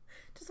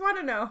 Just want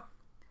to know.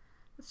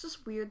 It's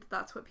just weird that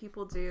that's what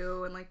people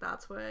do, and, like,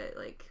 that's what,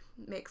 like,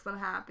 makes them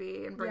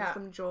happy and brings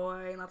them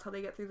joy, and that's how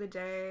they get through the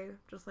day.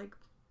 Just, like,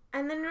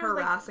 and then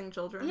harassing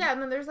children. Yeah,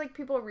 and then there's, like,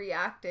 people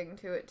reacting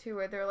to it, too,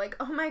 where they're like,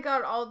 oh my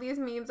god, all these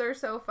memes are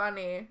so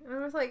funny. And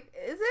I was like,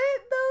 is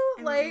it, though?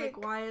 And like,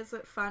 why is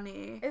it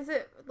funny? Is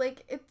it,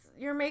 like,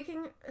 you're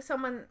making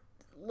someone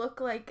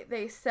look like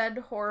they said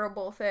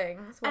horrible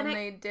things when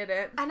they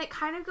didn't. And it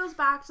kind of goes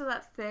back to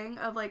that thing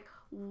of, like,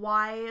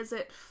 why is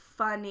it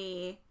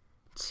funny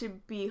to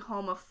be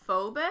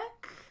homophobic?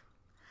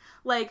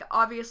 Like,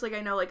 obviously, like,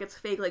 I know, like, it's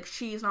fake, like,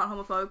 she's not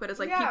homophobic, but it's,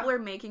 like, people are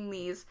making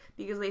these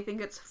because they think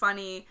it's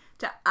funny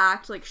to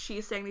act like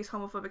she's saying these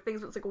homophobic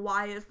things, but it's, like,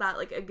 why is that,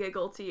 like, a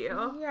giggle to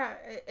you? Yeah,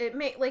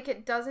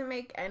 it doesn't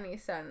make any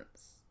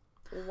sense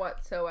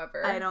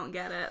whatsoever. I don't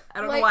get it.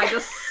 I don't know why I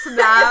just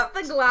snapped.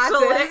 The glasses.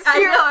 So, like, I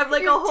know, I'm,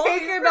 like, a whole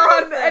taken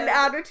on an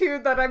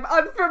attitude that I'm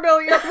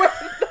unfamiliar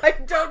with. I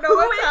don't know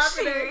what's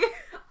happening.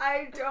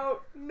 I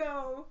don't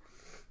know.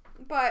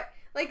 But,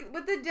 like,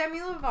 with the Demi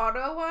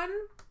Lovato one...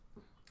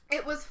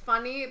 It was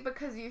funny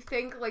because you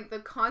think, like, the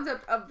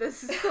concept of this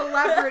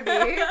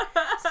celebrity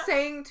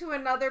saying to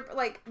another,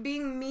 like,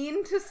 being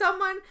mean to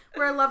someone,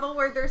 where a level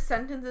where their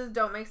sentences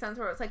don't make sense,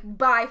 where it's like,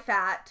 buy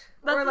fat,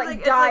 or,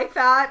 like, die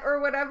fat,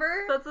 or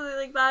whatever. That's the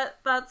thing, like,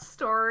 that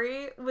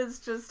story was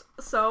just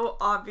so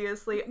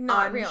obviously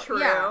not untrue.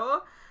 Real. Yeah.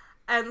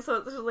 And so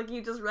it's just, like,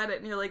 you just read it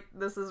and you're like,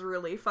 this is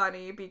really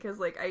funny because,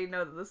 like, I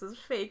know that this is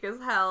fake as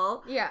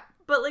hell. Yeah.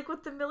 But, like,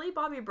 with the Millie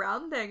Bobby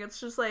Brown thing, it's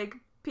just, like,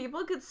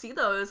 people could see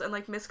those and,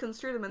 like,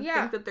 misconstrue them and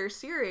think that they're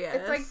serious.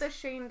 It's like the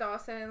Shane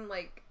Dawson,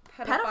 like,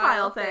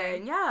 pedophile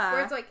thing. Yeah.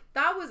 Where it's like,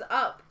 that was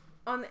up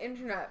on the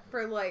internet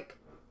for, like,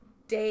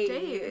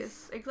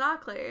 days.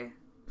 Exactly.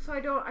 So I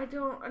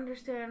don't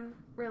understand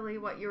really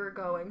what you were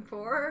going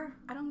for.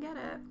 I don't get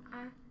it.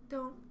 I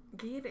don't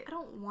get it. I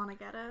don't want to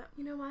get it.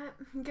 You know what?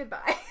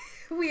 Goodbye.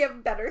 We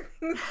have better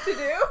things to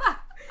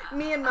do.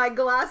 Me and my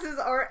glasses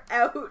are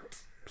out.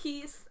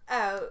 Peace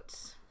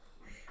out.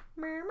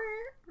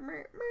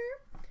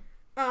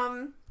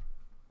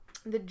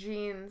 The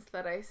jeans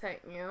that I sent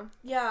you.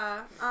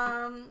 Yeah.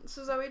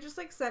 So Zoe just,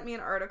 like, sent me an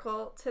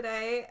article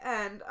today,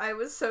 and I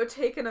was so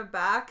taken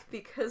aback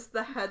because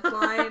the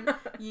headline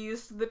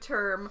used the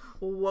term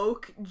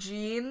woke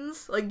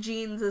jeans. Like,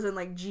 jeans is in,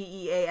 like,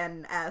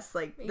 Geans,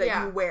 like,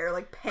 that you wear,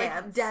 like,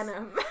 pants. Like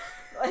denim.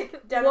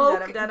 Like,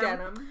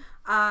 denim.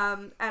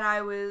 And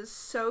I was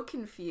so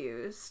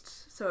confused.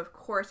 So, of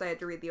course, I had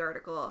to read the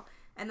article.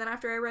 And then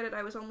after I read it,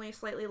 I was only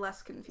slightly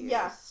less confused.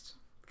 Yeah.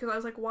 Because I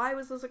was like, why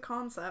was this a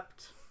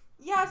concept?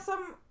 Yeah,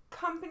 some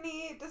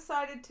company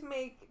decided to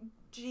make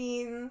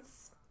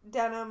jeans,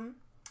 denim,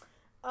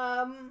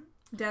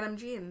 denim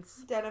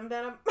jeans. Denim.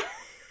 That,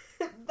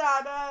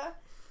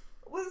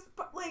 was,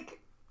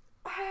 like,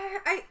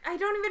 I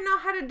don't even know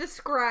how to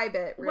describe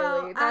it, really.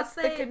 Well, that's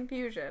the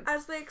confusion.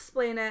 As they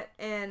explain it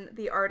in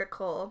the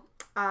article,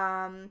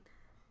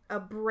 a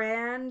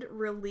brand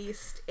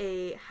released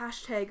a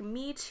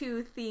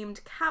 #MeToo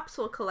themed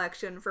capsule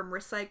collection from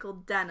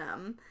recycled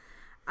denim.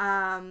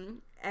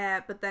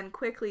 But then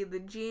quickly the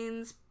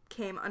jeans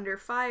came under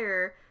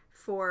fire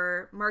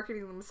for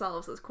marketing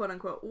themselves as quote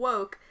unquote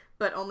woke,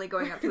 but only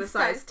going up to a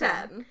size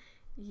 10.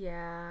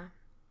 Yeah.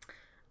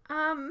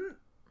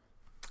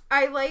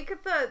 I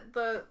like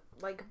the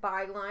like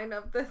byline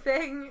of the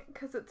thing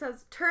because it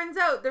says, "Turns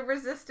out the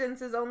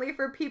resistance is only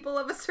for people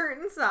of a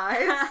certain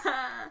size."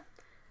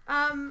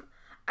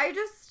 I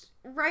just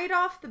right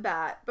off the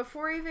bat,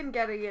 before even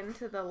getting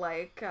into the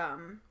like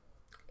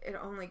it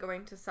only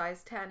going to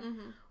size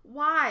 10,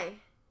 why?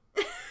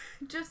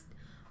 Just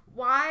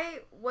why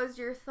was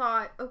your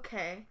thought,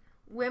 okay,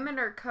 women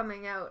are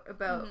coming out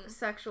about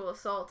sexual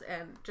assault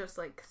and just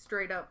like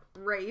straight up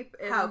rape.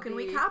 How can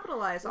we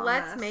capitalize on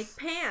Let's this? make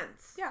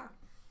pants. Yeah.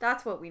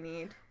 That's what we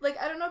need.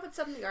 Like, I don't know if it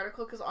said in the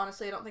article, because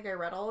honestly I don't think I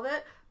read all of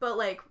it, but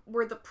like,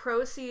 were the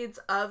proceeds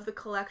of the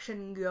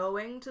collection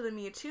going to the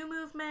Me Too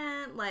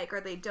movement? Like,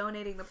 are they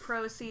donating the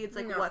proceeds?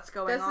 Like, what's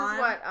going on? This is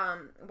what,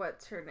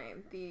 what's her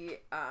name? The,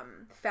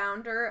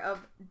 founder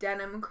of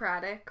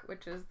Denimcratic,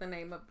 which is the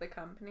name of the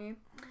company.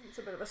 It's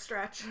a bit of a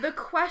stretch. The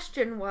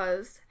question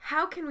was,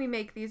 how can we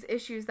make these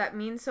issues that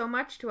mean so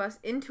much to us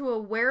into a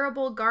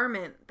wearable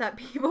garment that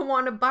people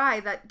want to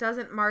buy that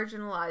doesn't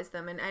marginalize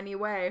them in any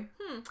way?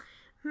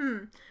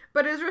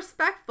 But is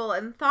respectful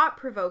and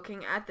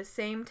thought-provoking at the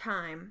same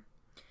time.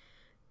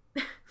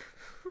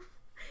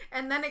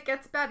 And then it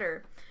gets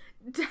better.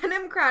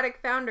 Denimcratic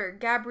founder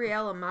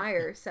Gabriella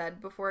Meyer said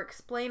before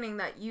explaining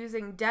that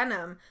using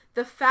denim,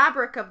 the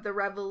fabric of the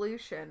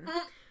revolution,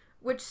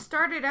 which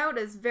started out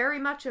as very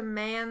much a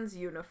man's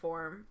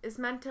uniform, is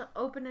meant to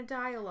open a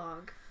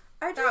dialogue.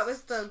 That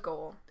was the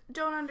goal.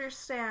 Don't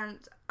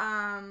understand,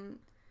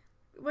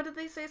 what did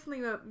they say?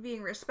 Something about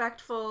being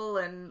respectful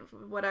and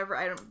whatever.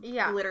 I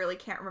literally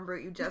can't remember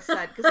what you just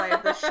said because I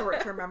have the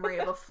short-term memory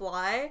of a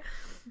fly.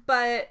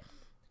 But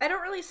I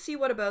don't really see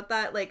what about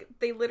that. Like,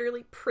 they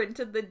literally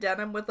printed the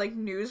denim with, like,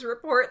 news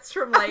reports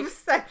from, like,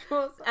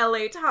 sexual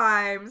LA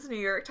Times, New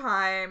York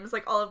Times,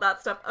 like, all of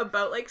that stuff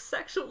about, like,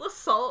 sexual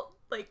assault,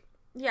 like,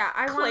 yeah,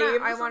 I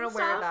want to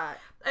wear that.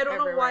 I don't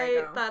know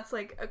why that's,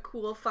 like, a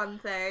cool, fun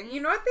thing.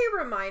 You know what they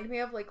remind me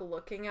of, like,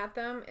 looking at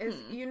them? Is,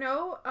 you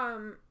know,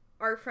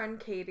 our friend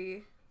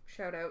Katie,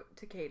 shout out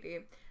to Katie,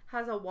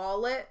 has a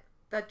wallet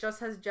that just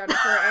has Jennifer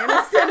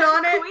Aniston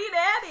on it. Queen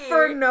Annie!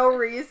 For no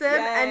reason,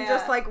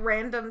 just like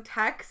random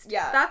text.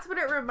 Yeah. That's what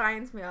it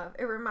reminds me of.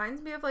 It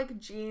reminds me of like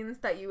jeans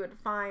that you would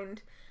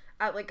find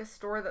at like a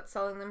store that's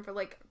selling them for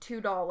like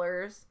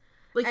 $2.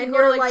 Like, and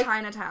you're like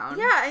Chinatown.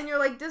 Yeah, and you're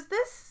like, does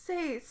this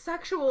say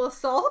sexual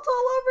assault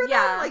all over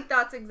them? Like,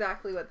 that's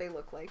exactly what they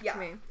look like to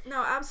me.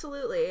 No,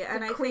 absolutely.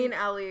 And I Queen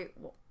Annie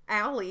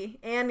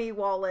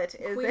wallet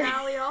is Queen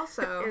Allie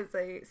also is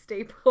a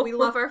staple. We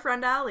love our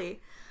friend Allie.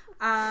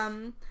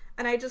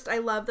 And I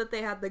love that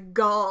they had the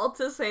gall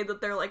to say that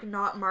they're like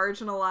not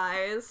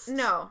marginalized.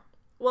 No.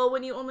 Well,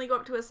 when you only go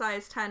up to a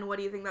size 10, what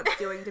do you think that's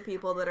doing to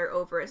people that are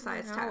over a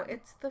size 10? No,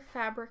 it's the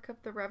fabric of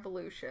the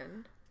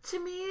revolution.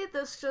 To me,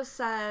 this just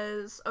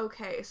says,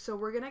 okay, so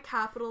we're going to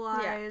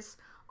capitalize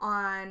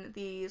on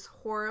these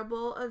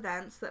horrible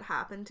events that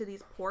happen to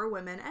these poor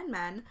women and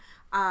men.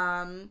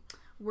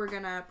 We're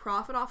going to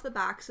profit off the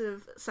backs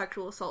of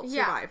sexual assault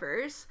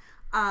survivors.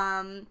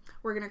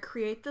 We're going to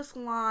create this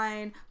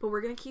line, but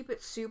we're going to keep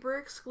it super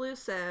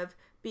exclusive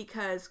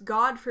because,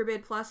 God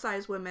forbid,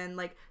 plus-size women,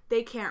 like,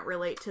 they can't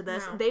relate to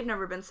this. No. They've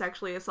never been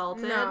sexually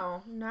assaulted.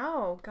 No,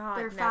 God,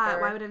 they're never.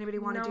 fat. Why would anybody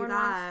want to do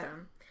that?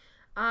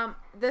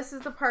 This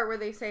is the part where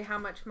they say how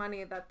much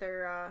money that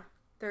they're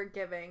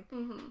giving.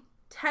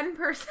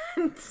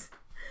 10%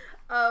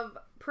 of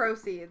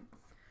proceeds.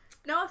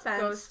 No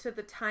offense. Goes to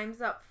the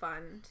Time's Up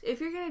fund. If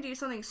you're going to do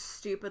something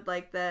stupid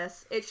like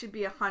this, it should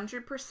be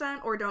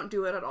 100% or don't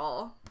do it at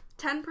all.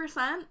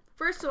 10%?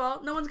 First of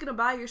all, no one's going to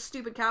buy your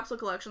stupid capsule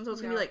collection, so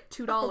it's going to be like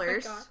 $2. Oh my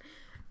God.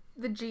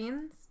 The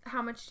jeans,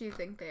 how much do you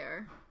think they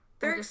are?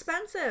 They're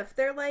expensive.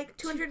 They're like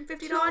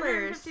 $250.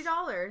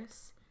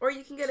 $250. Or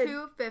you can get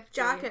a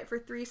jacket for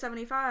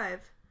 $375.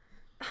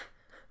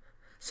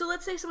 So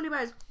let's say somebody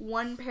buys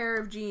one pair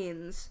of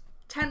jeans.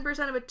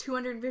 10% of a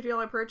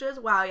 $250 purchase?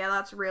 Wow, yeah,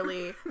 that's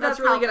really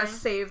gonna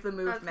save the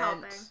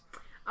movement.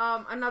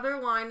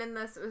 Another line in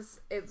this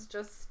it's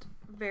just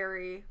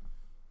very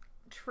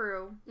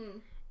true.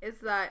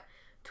 Is that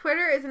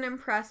Twitter isn't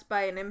impressed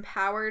by an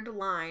empowered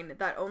line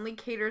that only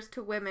caters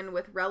to women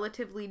with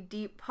relatively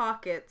deep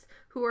pockets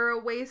who are a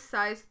waist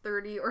size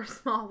 30 or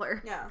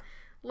smaller. Yeah.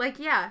 Like,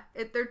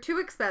 they're too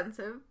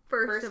expensive,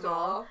 first of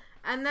all.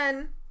 And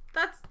then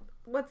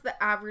what's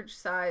the average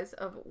size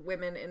of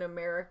women in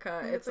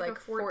America? It's like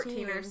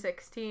 14 or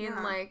 16.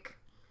 Yeah. Like,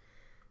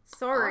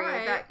 Sorry,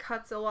 Alright. that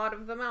cuts a lot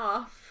of them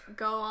off.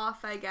 Go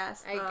off, I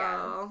guess,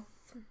 though.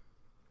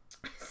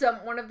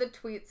 One of the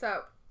tweets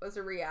that was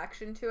a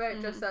reaction to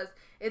it just says,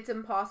 it's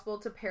impossible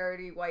to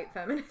parody white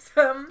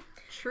feminism.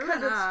 True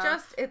Because enough. it's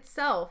just,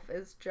 itself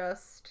is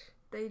just...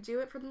 They do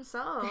it for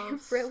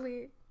themselves. They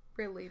really,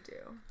 really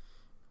do.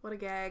 What a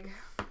gag.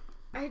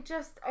 I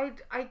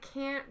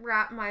can't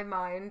wrap my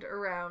mind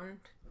around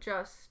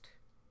just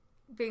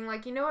being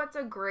like, you know what's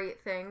a great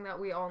thing that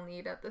we all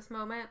need at this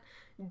moment?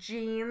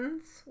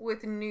 Jeans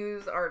with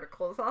news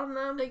articles on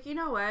them. Like, you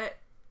know what?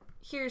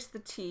 Here's the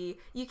tea.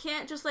 You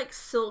can't just, like,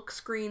 silk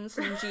screen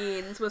some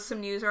jeans with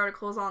some news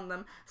articles on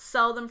them,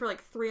 sell them for,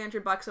 like,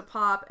 $300 a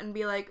pop, and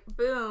be like,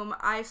 boom,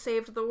 I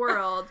saved the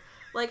world.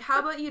 Like, how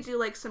about you do,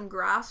 like, some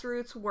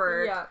grassroots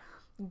work,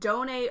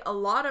 donate a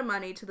lot of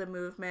money to the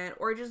movement,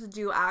 or just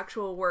do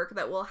actual work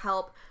that will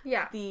help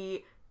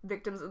the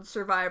victims and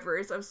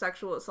survivors of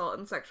sexual assault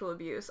and sexual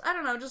abuse. I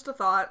don't know, just a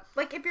thought.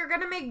 Like, if you're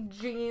gonna make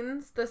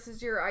jeans, this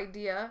is your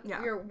idea.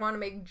 Yeah. You want to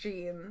make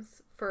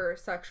jeans for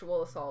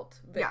sexual assault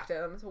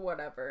victims,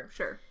 whatever.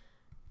 Sure.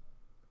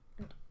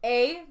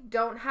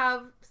 Don't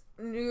have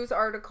news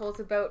articles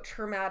about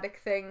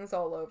traumatic things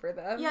all over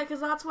them. Yeah, because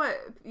that's what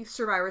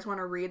survivors want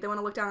to read. They want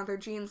to look down at their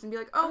jeans and be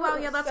like, oh, wow,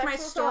 yeah, that's my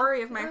sexual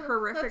story assault. of my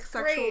horrific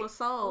sexual Great.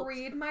 assault.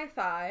 Read my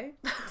thigh.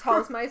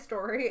 Tells my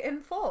story in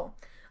full.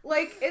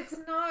 Like, it's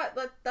not...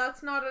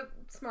 That's not a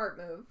smart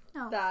move.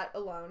 No. That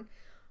alone.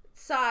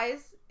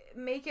 Size...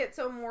 Make it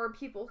so more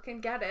people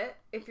can get it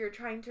if you're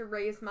trying to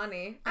raise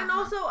money. And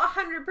also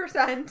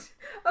 100%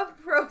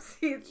 of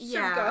proceeds should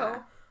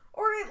go.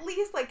 Or at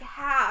least, like,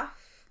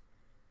 half.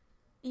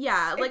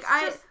 Yeah, like,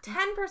 It's just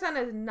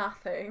 10% is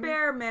nothing.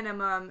 bare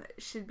minimum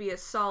should be a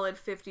solid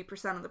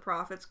 50% of the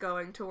profits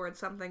going towards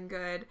something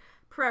good.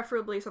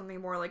 Preferably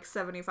something more like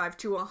 75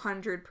 to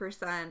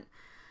 100%.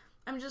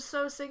 I'm just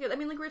so sick of... I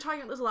mean, like, we were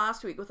talking about this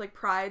last week with, like,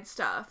 Pride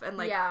stuff and,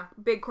 like,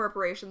 big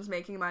corporations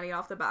making money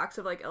off the backs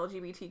of, like,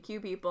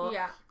 LGBTQ people.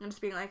 Yeah. And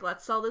just being like,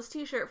 let's sell this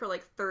t-shirt for,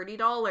 like,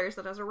 $30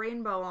 that has a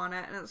rainbow on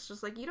it. And it's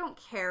just like, you don't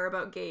care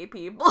about gay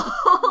people.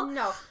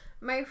 No.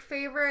 My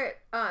favorite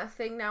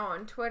thing now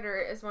on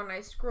Twitter is when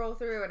I scroll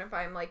through and if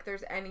I'm like,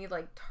 there's any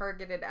like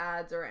targeted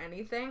ads or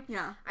anything,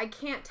 I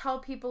can't tell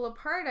people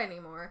apart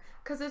anymore.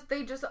 Because if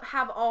they just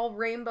have all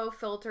rainbow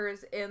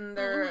filters in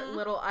their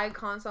little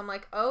icons, so I'm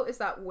like, oh, is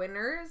that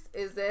Winners?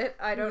 Is it?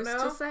 I don't know.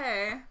 Who's to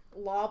say?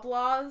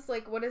 Loblaws?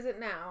 Like, what is it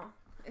now?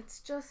 It's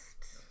just,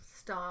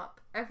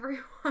 stop.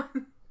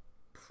 Everyone,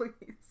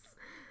 please,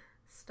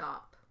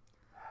 stop.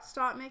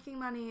 Stop making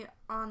money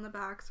on the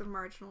backs of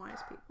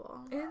marginalized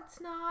people. It's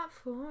not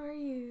for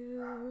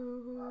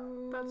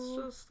you. That's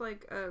just,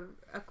 like,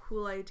 a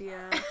cool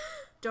idea.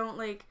 Don't,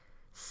 like,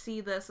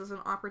 see this as an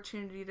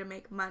opportunity to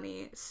make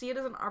money. See it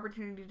as an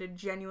opportunity to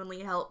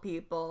genuinely help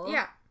people.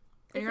 Yeah.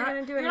 And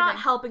you're not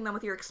helping them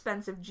with your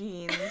expensive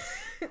jeans.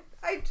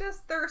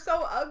 They're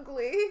so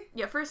ugly.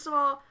 Yeah, first of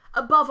all,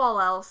 above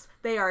all else,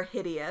 they are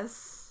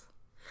hideous.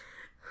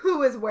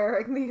 Who is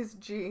wearing these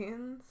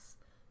jeans?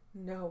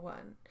 No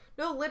one.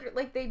 No, literally,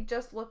 like, they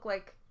just look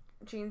like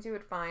jeans you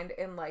would find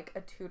in, like,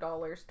 a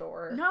 $2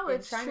 store. No,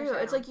 it's true.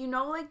 It's like, you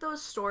know, like,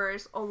 those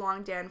stores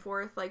along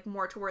Danforth, like,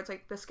 more towards,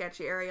 like, the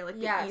sketchy area, like,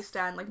 the East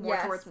End, like, more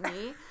towards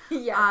me.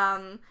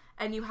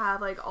 And you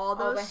have, like, all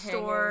those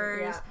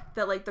stores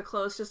that, like, the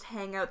clothes just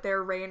hang out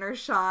there, rain or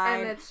shine.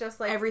 And it's just,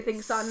 like,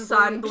 everything's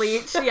sun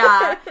bleach.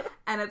 Yeah.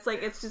 And it's,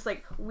 like, it's just,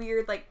 like,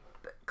 weird, like,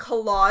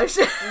 collage.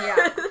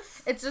 Yeah.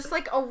 It's just,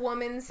 like, a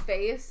woman's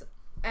face.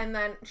 And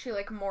then she,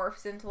 like,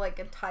 morphs into, like,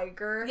 a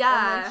tiger.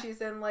 Yeah. And then she's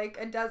in, like,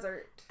 a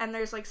desert. And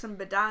there's, like, some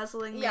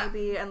bedazzling,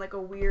 maybe, and, like,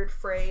 a weird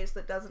phrase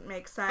that doesn't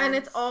make sense. And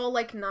it's all,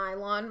 like,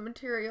 nylon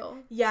material.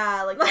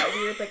 Yeah, like, that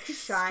weird, like,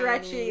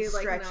 shiny,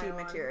 stretchy nylon.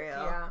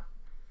 material. Yeah.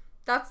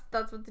 That's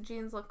what the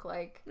jeans look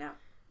like. Yeah.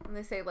 And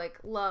they say, like,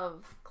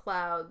 love,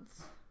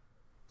 clouds,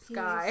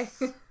 sky.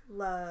 Peace,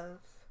 love,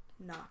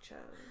 nachos.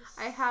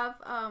 I have,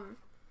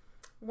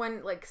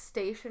 when, like,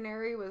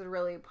 stationery was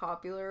really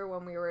popular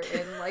when we were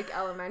in, like,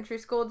 elementary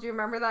school. Do you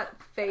remember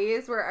that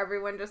phase where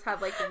everyone just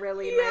had, like,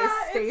 really nice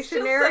stationery? It's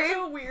just such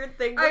a weird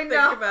thing to think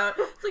about.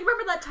 It's like,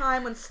 remember that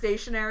time when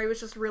stationery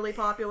was just really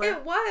popular?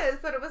 It was,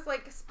 but it was,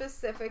 like,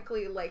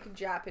 specifically, like,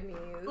 Japanese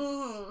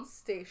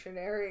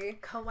stationery.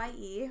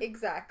 Kawaii.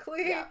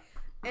 Exactly. Yeah.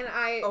 And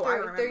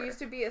there used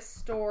to be a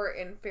store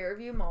in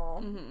Fairview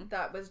Mall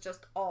that was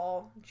just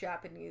all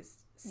Japanese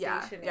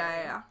stationery.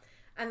 Yeah.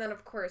 And then,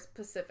 of course,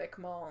 Pacific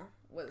Mall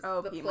was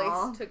the place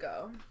P-Mall. to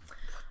go.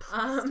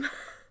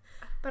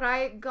 But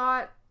I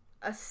got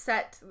a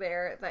set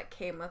there that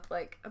came with,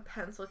 like, a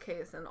pencil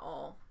case and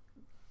all,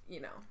 you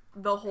know.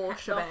 The whole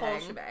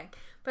shebang.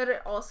 But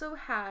it also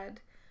had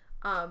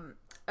a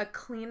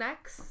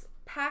Kleenex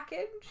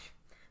package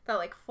that,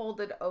 like,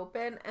 folded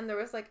open. And there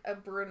was, like, a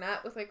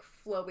brunette with, like,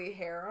 flowy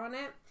hair on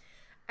it.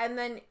 And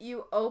then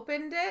you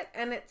opened it,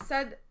 and it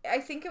said, I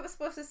think it was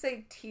supposed to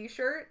say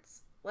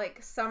t-shirts.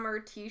 Like, summer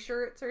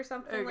t-shirts or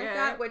something like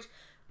that, which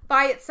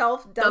by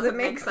itself doesn't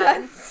make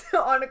sense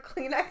on a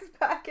Kleenex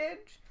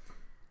package.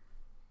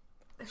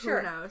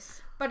 Sure. Who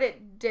knows? But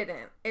it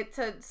didn't. It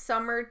said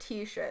summer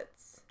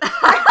t-shirts. No,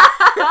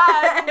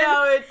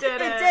 it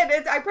didn't. It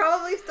did. I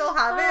probably still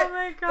have it. Oh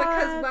my god.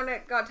 Because when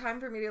it got time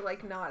for me to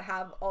like not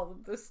have all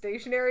of the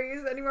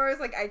stationaries anymore, I was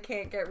like, I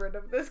can't get rid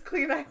of this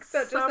Kleenex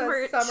that just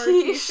says summer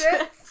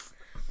t-shirts.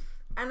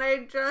 And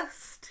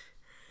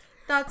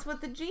that's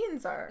what the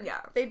jeans are.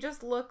 Yeah. They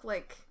just look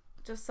like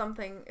just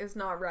something is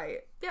not right.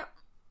 Yep.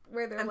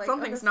 Where they're And like,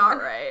 something's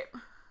not right.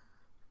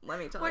 Let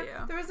me tell you.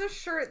 There was a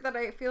shirt that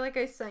I feel like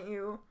I sent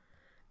you,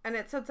 and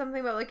it said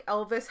something about like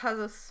Elvis has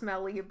a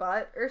smelly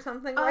butt or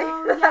something like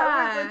that.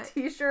 Yeah. It was a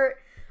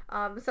t-shirt.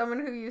 Someone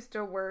who used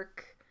to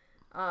work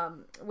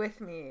with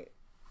me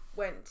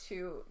went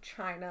to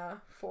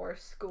China for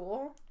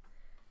school,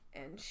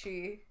 and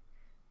she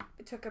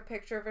took a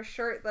picture of a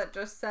shirt that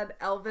just said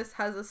Elvis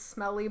has a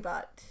smelly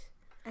butt.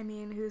 I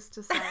mean, who's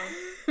to say?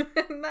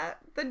 And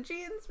the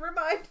jeans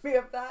remind me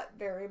of that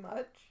very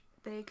much.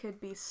 They could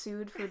be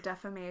sued for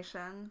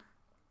defamation.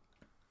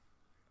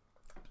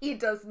 He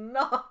does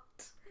not.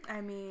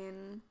 I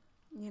mean,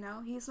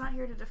 he's not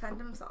here to defend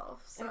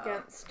himself. So.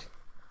 Against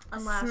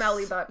Unless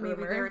smelly butt maybe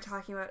rumors. they were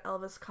talking about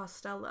Elvis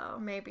Costello.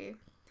 Maybe.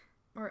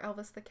 Or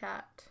Elvis the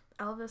cat.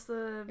 Elvis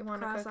the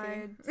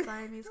cross-eyed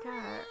Siamese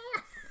cat.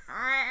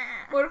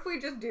 What if we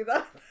just do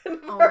that?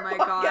 Oh my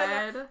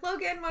god.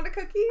 Logan, want a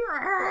cookie?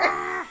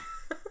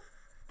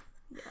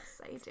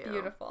 Yes, I do.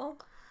 Beautiful.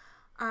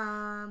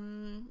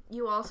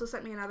 You also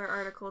sent me another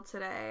article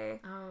today.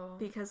 Oh.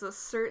 Because a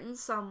certain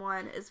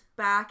someone is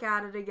back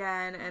at it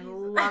again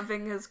and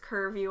loving his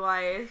curvy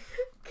wife.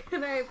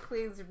 Can I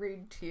please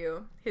read to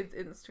you his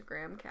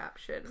Instagram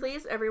caption?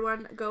 Please,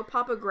 everyone, go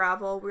pop a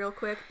gravel real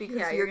quick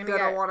because you're gonna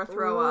get want to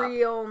throw up.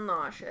 Real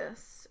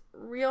nauseous,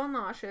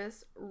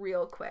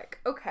 real quick.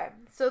 Okay,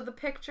 so the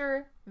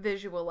picture,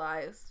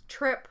 visualize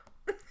Trip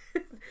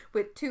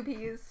with 2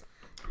 P's.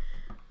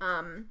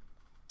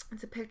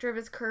 It's a picture of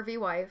his curvy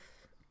wife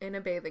in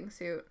a bathing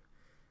suit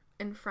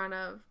in front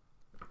of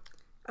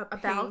a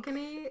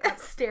balcony, a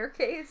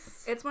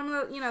staircase. It's one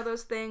of the,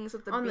 those things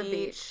at the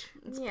beach.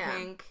 It's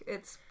pink.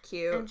 It's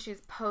cute. And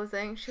she's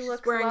posing. She's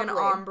looks wearing lovely. an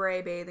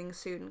ombre bathing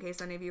suit in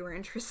case any of you were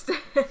interested.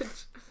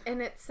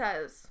 And it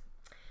says,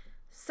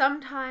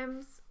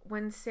 sometimes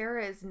when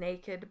Sarah is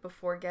naked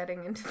before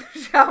getting into the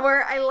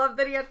shower, I love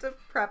that he had to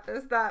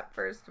preface that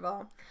first of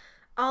all.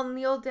 I'll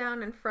kneel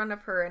down in front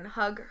of her and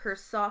hug her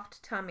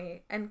soft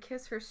tummy and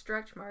kiss her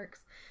stretch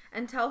marks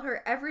and tell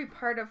her every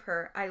part of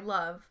her I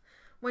love.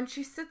 When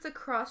she sits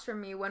across from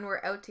me when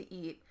we're out to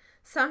eat,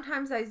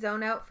 sometimes I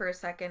zone out for a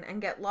second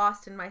and get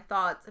lost in my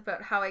thoughts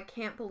about how I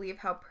can't believe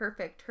how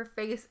perfect her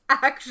face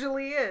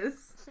actually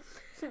is.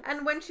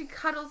 And when she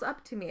cuddles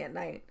up to me at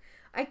night,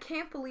 I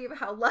can't believe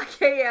how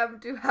lucky I am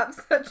to have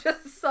such a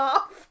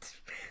soft,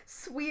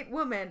 sweet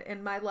woman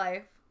in my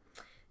life.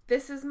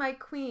 This is my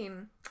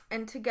queen,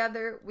 and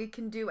together we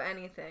can do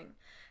anything.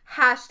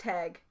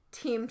 Hashtag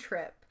Team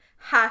Trip.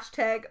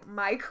 Hashtag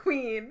my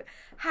queen.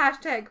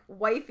 Hashtag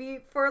wifey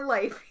for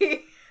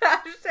lifey.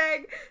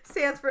 Hashtag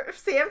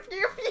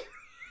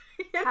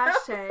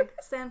Hashtag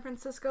San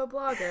Francisco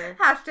blogger.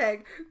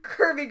 Hashtag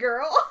curvy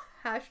girl.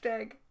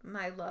 Hashtag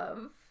my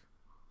love.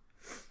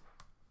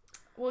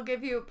 We'll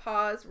give you a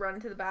pause, run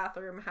to the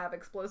bathroom, have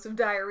explosive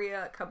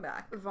diarrhea, come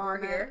back.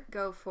 Vomit, here.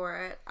 go for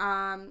it.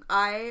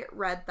 I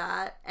read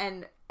that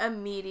and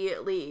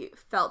immediately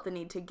felt the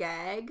need to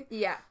gag.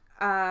 Yeah.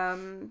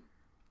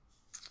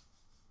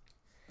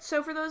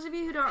 So for those of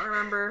you who don't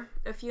remember,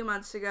 a few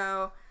months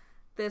ago,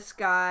 this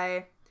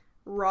guy,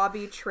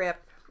 Robbie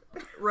Tripp,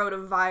 wrote a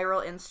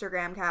viral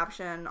Instagram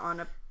caption on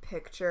a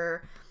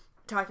picture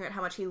talking about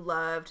how much he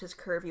loved his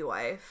curvy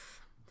wife.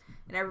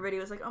 And everybody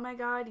was like, oh my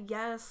god,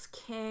 yes,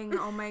 king,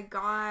 oh my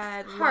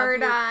god,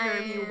 Hard love your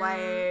eyes. curvy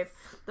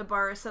wife. The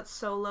bar is set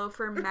so low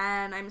for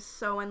men. I'm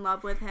so in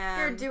love with him.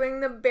 You're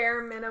doing the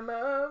bare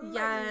minimum.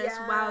 Yes,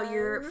 wow,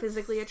 you're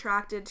physically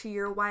attracted to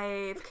your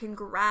wife.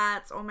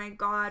 Congrats. Oh my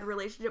god,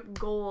 relationship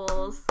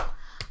goals.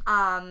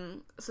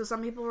 So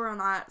some people were on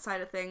that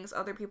side of things.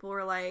 Other people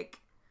were like,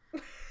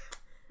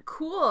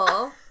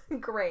 cool.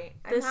 Great.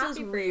 This is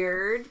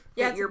weird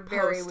that you're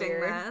posting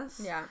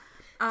this. Yeah.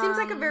 Seems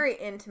like a very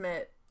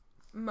intimate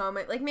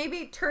moment. Like,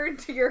 maybe turn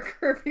to your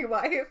curvy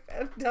wife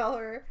and tell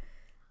her,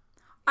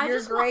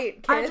 you're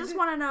great, kid. I just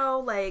want to know,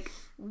 like,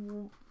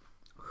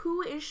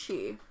 who is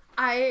she?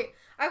 I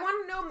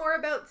want to know more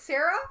about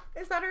Sarah.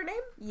 Is that her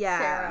name? Yeah.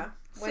 Sarah.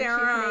 When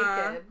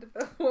she's naked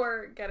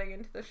before getting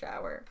into the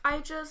shower. How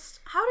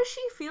does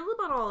she feel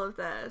about all of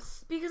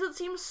this? Because it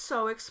seems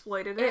so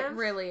exploitative. It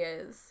really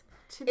is.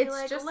 To be it's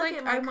like, just look like,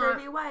 at my I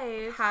curvy want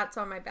wife. Pats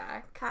on my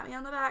back. Pat me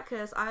on the back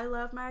because I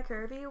love my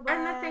curvy wife.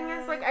 And the thing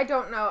is, like, I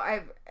don't know.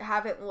 I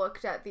haven't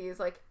looked at these,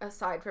 like,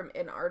 aside from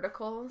in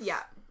articles.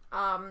 Yeah.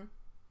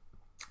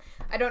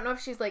 I don't know if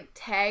she's, like,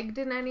 tagged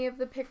in any of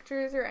the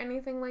pictures or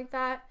anything like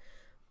that.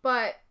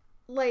 But,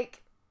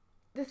 like,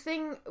 the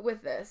thing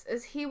with this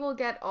is he will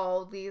get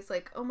all these,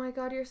 like, oh my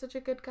god, you're such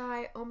a good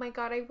guy. Oh my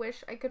god, I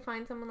wish I could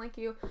find someone like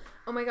you.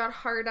 Oh my god,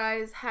 hard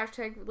eyes.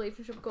 Hashtag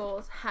relationship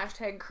goals.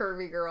 Hashtag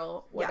curvy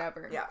girl.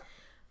 Whatever. Yeah.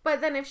 But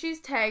then if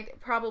she's tagged,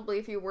 probably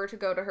if you were to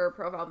go to her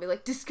profile and be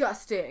like,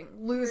 disgusting,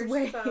 lose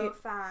weight. So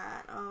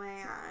fat. Oh my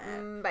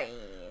god. Bye.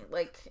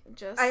 Like,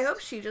 just... I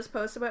hope she just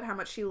posts about how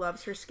much she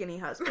loves her skinny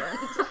husband.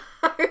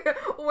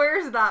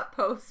 Where's that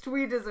post?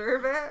 We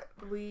deserve it.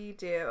 We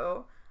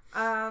do.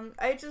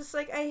 I just,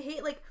 like, I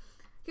hate, like,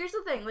 here's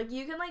the thing, like,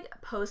 you can, like,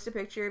 post a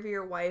picture of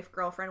your wife,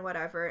 girlfriend,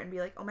 whatever, and be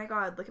like, oh my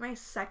god, look at my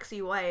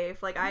sexy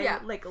wife, like,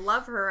 I, like,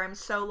 love her, I'm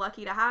so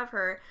lucky to have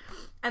her,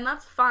 and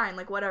that's fine,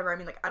 like, whatever, I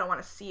mean, like, I don't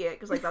want to see it,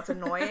 because, like, that's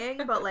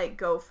annoying, but, like,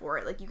 go for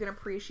it, like, you can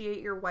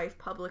appreciate your wife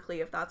publicly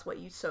if that's what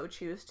you so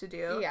choose to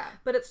do, Yeah.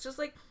 but it's just,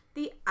 like,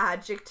 the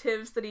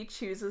adjectives that he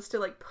chooses to,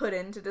 like, put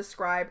in to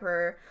describe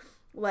her,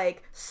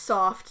 like,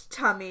 soft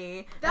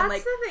tummy, That's and,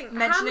 like, the thing.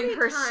 mentioning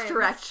her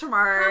stretch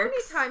marks. How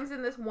many times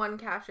in this one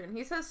caption?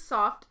 He says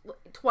soft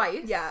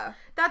twice. Yeah.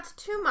 That's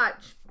too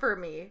much for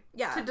me.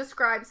 Yeah. To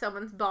describe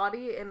someone's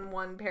body in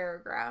one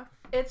paragraph.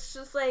 It's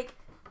just, like,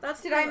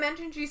 that's Did I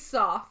mention she's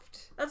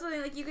soft? That's the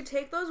thing, like, you could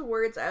take those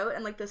words out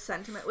and, like, the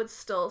sentiment would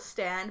still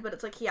stand, but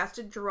it's, like, he has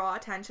to draw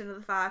attention to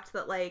the fact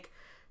that, like,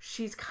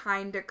 she's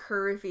kinda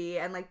curvy,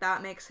 and, like,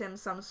 that makes him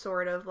some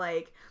sort of,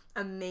 like,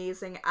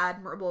 amazing,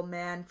 admirable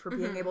man for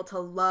being able to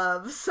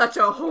love such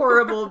a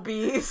horrible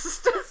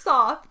beast.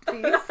 Soft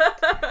beast.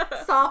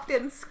 Soft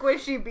and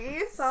squishy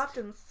beast. Soft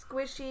and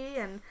squishy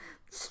and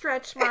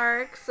stretch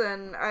marks,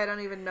 and I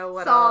don't even know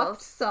what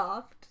else.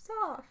 Soft.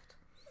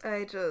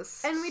 I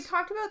just... And we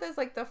talked about this,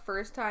 like, the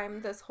first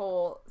time this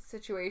whole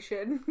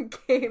situation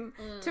came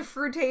to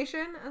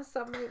fruition, as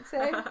some might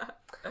say.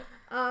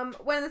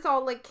 When this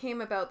all, like, came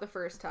about the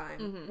first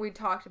time, we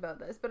talked about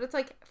this. But it's,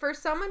 like, for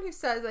someone who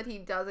says that he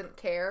doesn't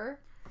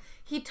care,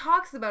 he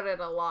talks about it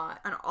a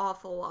lot. An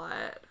awful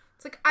lot.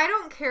 It's like, I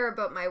don't care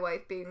about my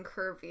wife being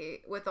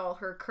curvy with all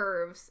her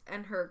curves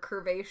and her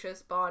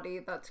curvaceous body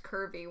that's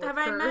curvy with Have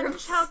curves. I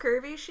mentioned how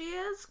curvy she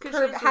is?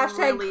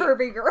 Hashtag really,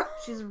 curvy girl.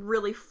 She's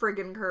really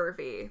friggin'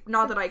 curvy.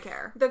 Not that I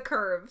care. The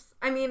curves.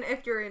 I mean,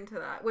 if you're into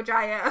that, which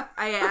I am.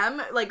 I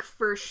am, like,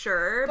 for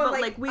sure, but,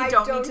 like, we I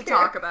don't don't need to care.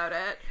 talk about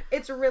it.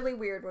 It's really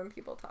weird when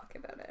people talk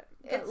about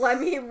it. Let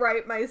me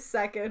write my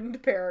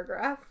second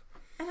paragraph.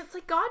 And it's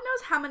like, God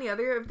knows how many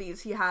other of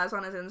these he has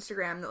on his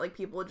Instagram that, like,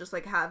 people just,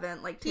 like,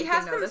 haven't, like, taken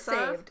notice of. He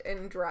has them saved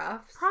in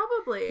drafts.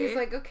 Probably. He's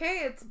like,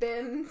 okay, it's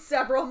been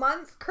several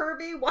months,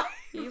 curvy, white.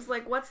 He's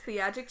like, what's the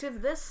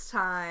adjective this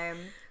time?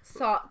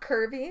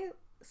 Curvy,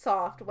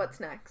 soft, what's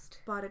next?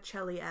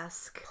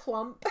 Botticelli-esque.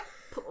 Plump.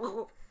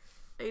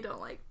 I don't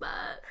like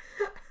that.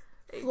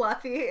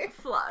 Fluffy.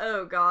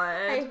 Oh,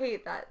 God. I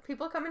hate that.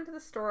 People come into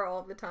the store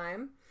all the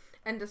time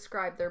and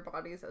describe their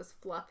bodies as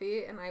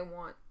fluffy, and I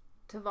want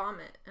to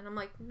vomit. And I'm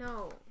like,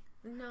 no.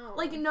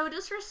 Like, no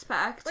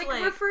disrespect.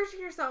 Like, refer to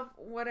yourself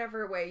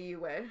whatever way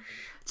you wish.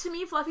 To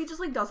me, fluffy just,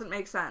 like, doesn't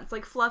make sense.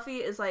 Like, fluffy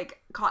is,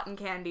 like, cotton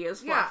candy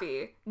is fluffy.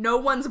 Yeah. No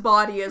one's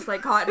body is,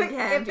 like, cotton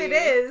candy. If it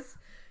is,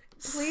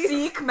 please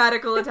seek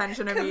medical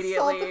attention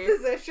immediately. Consult a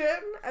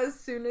physician as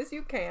soon as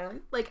you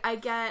can. Like, I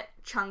get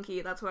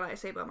chunky. That's what I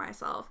say about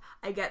myself.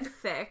 I get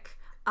thick.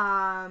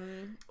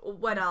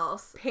 What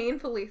else?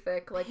 Painfully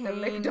thick, like the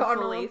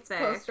McDonald's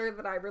poster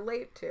that I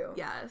relate to.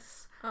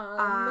 Yes.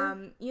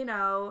 You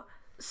know,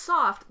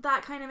 soft,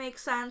 that kind of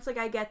makes sense. Like,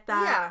 I get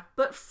that. Yeah.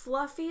 But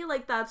fluffy,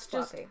 like, that's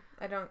fluffy. Just...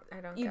 I don't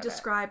you get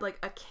describe, it. like,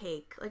 a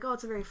cake. Like, oh,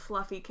 it's a very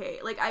fluffy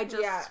cake. Like, I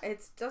just... Yeah,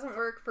 it doesn't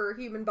work for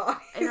human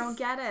bodies. I don't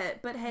get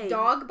it. But hey...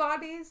 Dog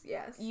bodies?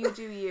 Yes. You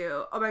do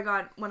you. Oh my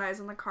god, when I was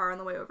in the car on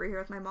the way over here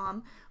with my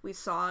mom, we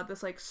saw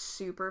this, like,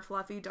 super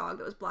fluffy dog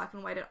that was black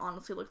and white. It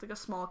honestly looked like a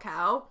small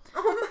cow.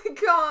 Oh my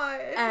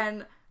god.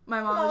 And...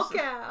 my mom small was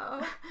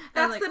cow.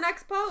 That's like, the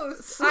next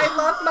post. I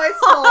love my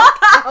small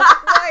cow.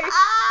 Right.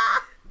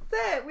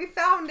 That's it. We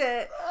found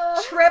it.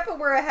 Trip,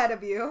 we're ahead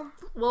of you.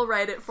 We'll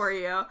write it for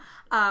you.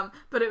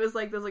 But it was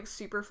like this, like,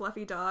 super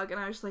fluffy dog, and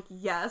I was just like,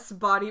 yes,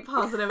 body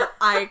positive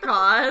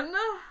icon.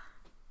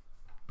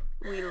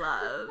 We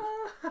love.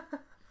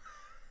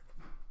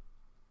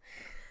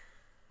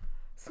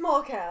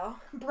 Small cow.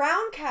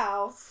 Brown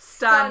cow.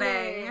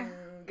 Stunning.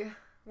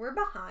 We're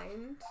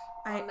behind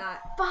on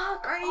that.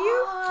 Fuck Are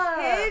you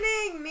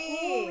kidding me?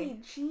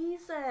 Holy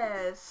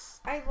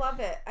Jesus. I love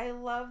it. I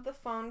love the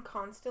phone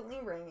constantly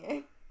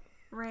ringing.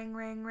 Ring,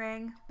 ring,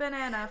 ring.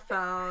 Banana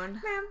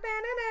phone.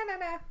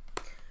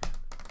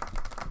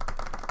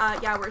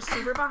 Yeah, we're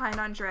super behind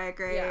on Drag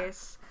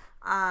Race.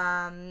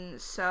 Yeah.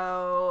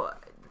 So...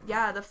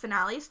 yeah, the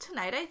finale's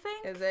tonight, I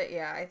think. Is it?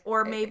 Yeah.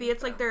 Or maybe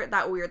it's so. Like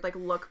that weird, like,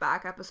 look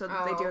back episode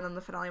that they do, and then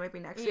the finale might be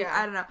next week.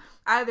 I don't know.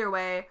 Either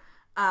way...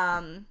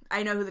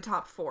 I know who the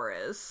top 4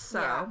 is,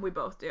 so we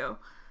both do.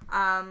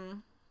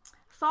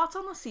 Thoughts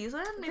on the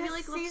season? Maybe this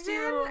like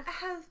season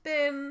has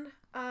been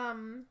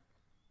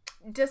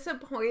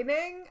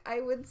disappointing,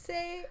 I would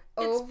say.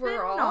 Overall, it's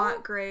been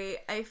not great.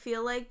 I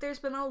feel like there's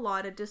been a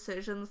lot of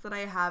decisions that I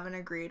haven't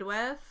agreed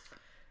with.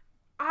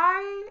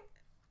 I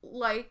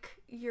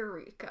like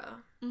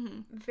Eureka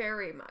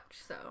very much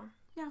so.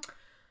 Yeah.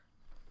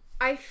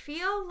 I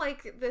feel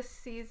like this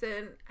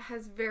season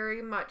has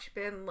very much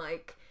been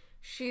like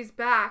she's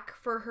back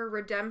for her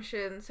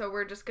redemption, so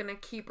we're just gonna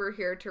keep her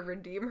here to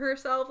redeem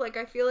herself. Like,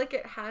 I feel like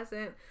it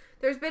hasn't.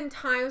 There's been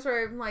times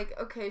where I'm like,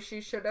 okay,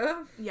 she should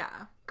have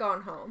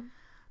gone home.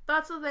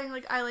 That's the thing,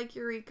 like, I like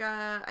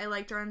Eureka. I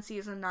liked her on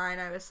season 9.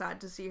 I was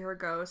sad to see her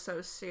go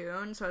so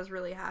soon, so I was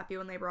really happy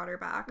when they brought her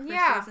back for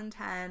season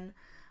 10.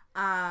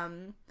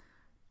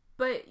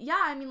 But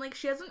yeah, I mean, like,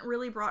 she hasn't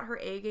really brought her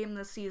A game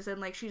this season.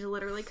 Like, she's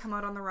literally come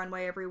out on the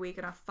runway every week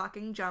in a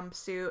fucking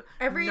jumpsuit.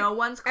 No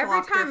one's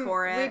clocked her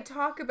for it. We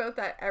talk about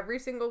that every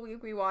single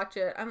week we watch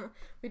it.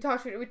 We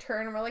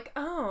turn and we're like,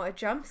 oh, a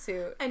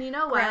jumpsuit. And you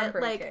know what?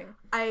 Like,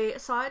 I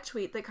saw a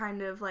tweet that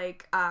kind of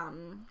like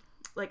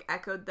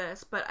echoed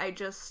this, but I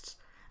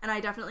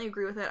definitely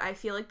agree with it. I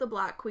feel like the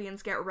Black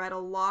Queens get read a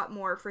lot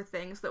more for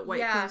things that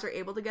white queens are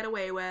able to get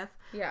away with.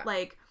 Yeah.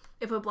 Like,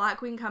 if a Black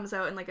queen comes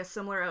out in, like, a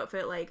similar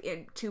outfit, like,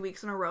 in 2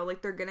 weeks in a row,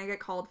 like, they're gonna get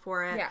called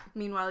for it. Yeah.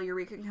 Meanwhile,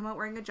 Eureka can come out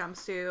wearing a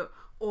jumpsuit.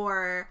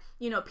 Or,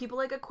 you know, people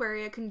like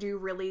Aquaria can do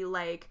really,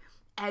 like,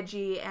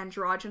 edgy,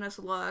 androgynous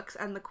looks,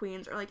 and the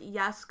queens are like,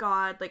 yes,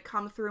 God, like,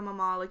 come through,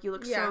 mama, like, you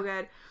look so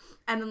good.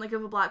 And then, like,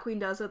 if a Black queen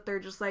does it, they're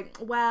just like,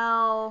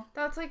 well...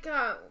 That's like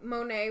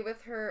Monet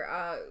with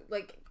her,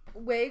 like,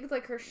 wigs,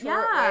 like her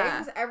short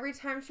wigs. Every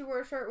time she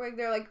wore a short wig,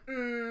 they're like,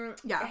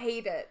 I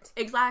hate it.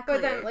 Exactly.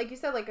 But then, like you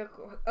said, like,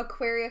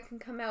 Aquaria can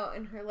come out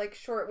in her, like,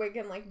 short wig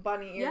and, like,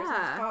 bunny ears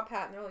and top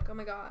hat, and they're like, oh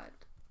my god,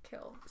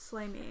 kill.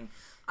 Slay me.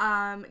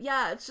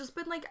 It's just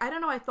been, like, I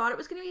don't know, I thought it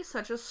was gonna be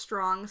such a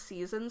strong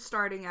season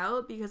starting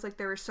out, because, like,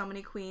 there were so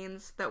many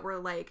queens that were,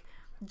 like,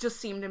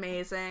 just seemed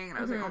amazing, and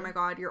I was like, oh my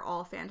god, you're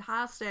all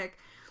fantastic.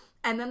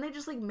 And then they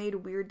just, like, made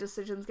weird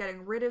decisions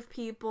getting rid of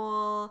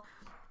people.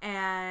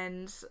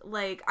 And,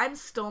 like, I'm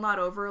still not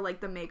over,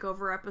 like, the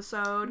makeover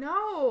episode.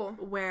 No.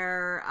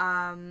 Where,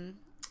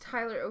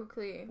 Tyler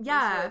Oakley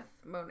was with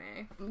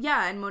Monet.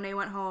 Yeah, and Monet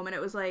went home, and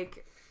it was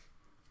like...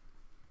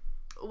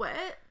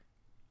 What?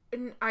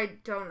 And I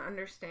don't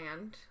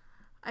understand.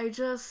 I don't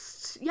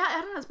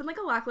know, it's been, like,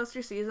 a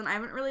lackluster season. I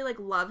haven't really, like,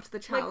 loved the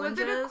challenges.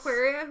 Like, was it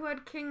Aquaria who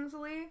had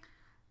Kingsley?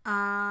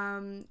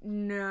 No.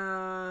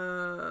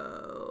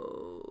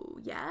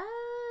 Yes?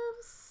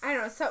 I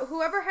don't know. So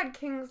whoever had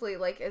Kingsley,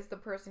 like, is the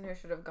person who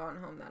should have gone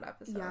home that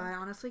episode. Yeah, I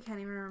honestly can't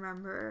even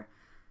remember.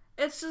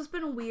 It's just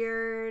been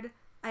weird.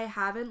 I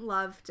haven't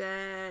loved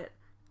it.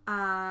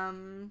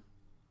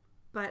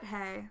 But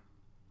hey,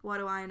 what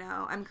do I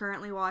know? I'm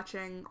currently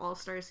watching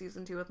All-Star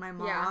Season 2 with my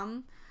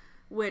mom,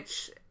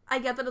 which I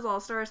get that it's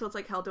All-Star, so it's,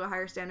 like, held to a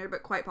higher standard,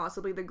 but quite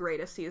possibly the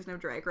greatest season of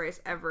Drag Race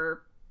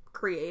ever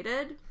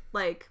created.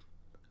 Like,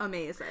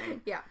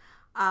 amazing. Yeah.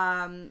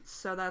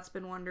 So that's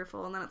been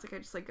wonderful, and then it's like I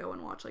just, like, go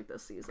and watch, like,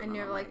 this season, and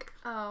you're like,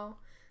 oh,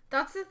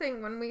 that's the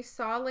thing, when we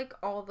saw, like,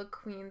 all the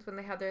queens when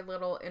they had their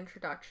little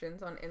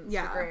introductions on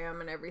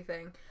Instagram and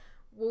everything,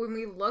 when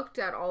we looked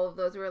at all of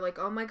those, we were like,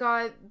 oh my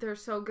god, they're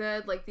so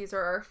good, like, these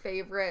are our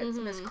favorites.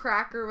 Miss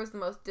Cracker was the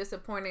most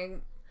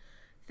disappointing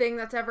thing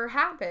that's ever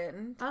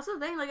happened. That's the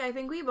thing, like, I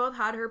think we both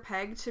had her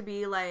pegged to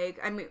be, like,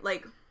 I mean,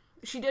 like,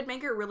 she did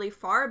make it really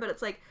far, but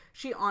it's like,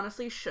 she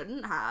honestly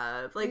shouldn't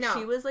have. Like,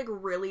 she was, like,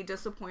 really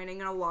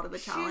disappointing in a lot of the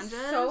challenges.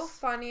 She's so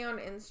funny on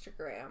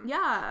Instagram.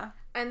 Yeah.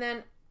 And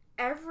then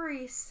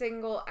every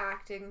single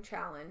acting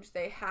challenge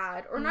they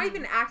had, or not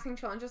even acting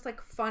challenge, just, like,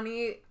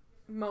 funny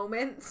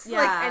moments. Yeah.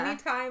 Like,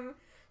 anytime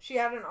she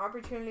had an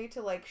opportunity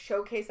to, like,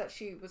 showcase that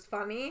she was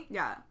funny.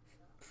 Yeah.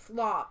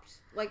 Flopped,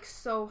 like,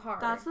 so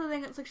hard. That's the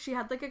thing. It's like, she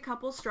had, like, a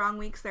couple strong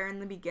weeks there in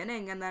the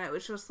beginning, and then it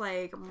was just,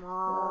 like,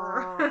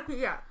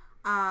 yeah.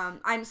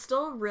 I'm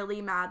still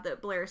really mad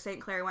that Blair St.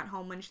 Clair went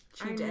home when she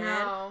did.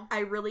 Know. I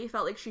really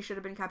felt like she should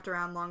have been kept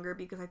around longer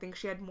because I think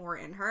she had more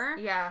in her.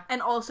 Yeah.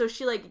 And also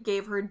she, like,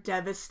 gave her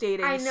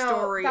devastating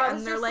story.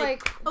 And they're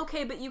like,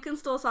 okay, but you can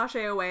still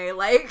sashay away.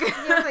 Like,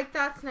 yeah, like,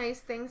 that's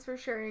nice. Thanks for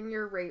sharing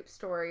your rape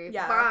story.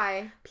 Yeah.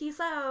 Bye. Peace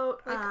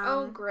out. Like,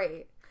 oh,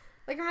 great.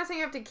 Like, I'm not saying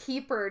you have to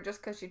keep her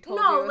just because she told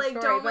you a story.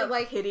 No, don't,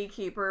 like, pity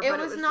keep her. It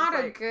was not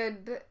a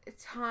good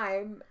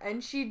time,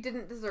 and she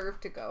didn't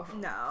deserve to go home.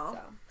 No.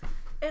 So.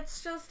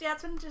 It's just,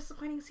 it's been a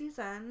disappointing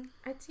season.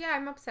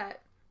 I'm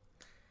upset.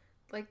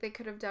 Like, they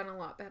could have done a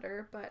lot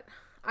better, but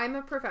I'm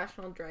a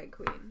professional drag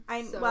queen.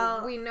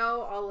 We know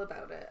all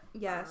about it.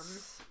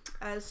 Yes.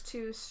 As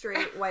two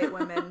straight white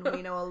women,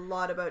 we know a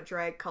lot about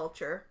drag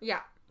culture.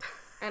 Yeah.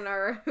 And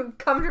are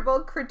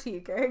comfortable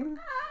critiquing.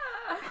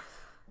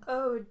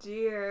 Oh,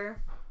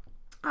 dear.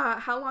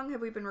 How long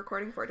have we been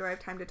recording for? Do I have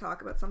time to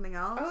talk about something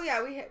else? Oh,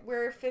 yeah,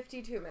 we're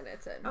 52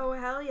 minutes in. Oh,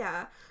 hell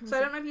yeah. So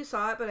I don't know if you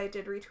saw it, but I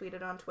did retweet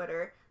it on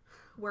Twitter.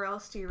 Where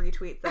else do you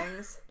retweet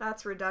things?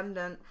 That's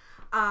redundant.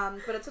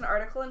 But it's an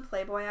article in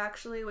Playboy,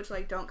 actually, which,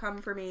 like, don't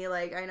come for me.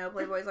 Like, I know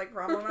Playboy's, like,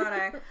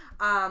 problematic.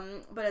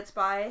 But it's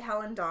by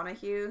Helen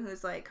Donahue,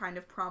 who's, like, kind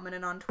of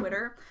prominent on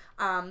Twitter.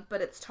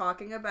 But it's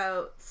talking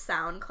about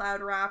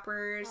SoundCloud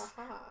rappers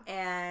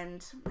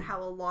and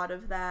how a lot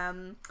of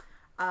them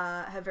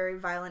have very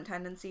violent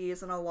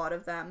tendencies, and a lot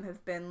of them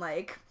have been,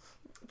 like,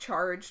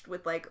 charged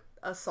with, like,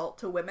 assault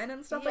to women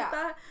and stuff like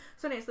that.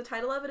 So anyways, the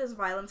title of it is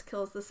Violence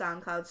Kills the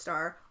SoundCloud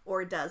Star,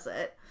 or Does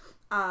It?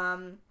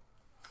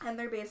 And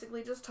they're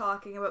basically just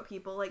talking about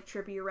people like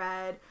Trippie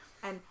Redd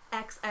and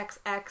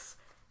XXX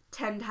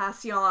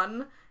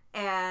Tentacion.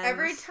 And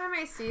every time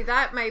I see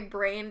that, my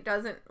brain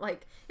doesn't,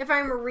 like, if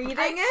I'm reading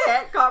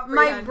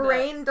my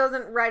brain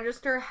doesn't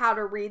register how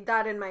to read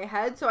that in my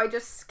head, so I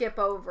just skip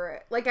over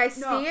it. Like, I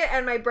see it,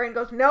 and my brain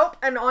goes, nope,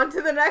 and on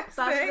to the next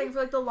thing. That's the thing.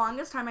 For, like, the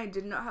longest time, I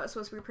didn't know how it's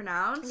supposed to be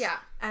pronounced. Yeah.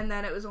 And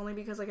then it was only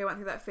because, like, I went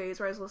through that phase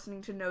where I was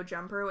listening to No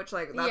Jumper, which,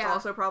 like, that's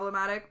also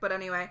problematic. But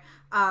anyway,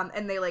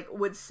 and they, like,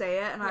 would say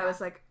it, and I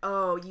was like,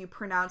 oh, you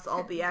pronounce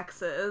all the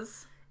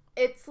X's.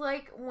 It's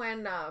like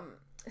when,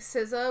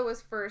 SZA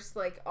was first,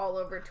 like, all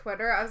over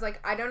Twitter. I was like,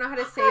 I don't know how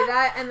to say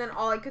that, and then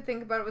all I could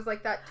think about was,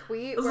 like, that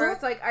tweet where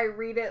it's like, I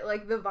read it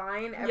like the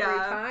Vine every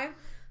time.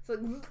 So,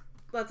 like,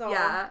 that's all.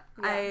 Yeah.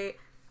 I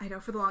know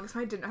for the longest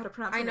time I didn't know how to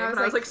pronounce her name, but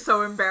I was, like,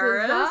 so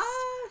embarrassed.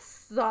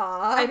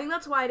 I think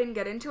that's why I didn't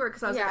get into her,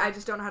 because I was like, I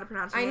just don't know how to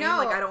pronounce her name.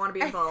 Like, I don't want to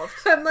be involved.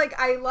 I'm like,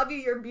 I love you,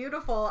 you're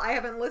beautiful. I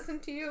haven't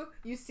listened to you.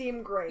 You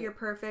seem great. You're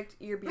perfect.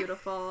 You're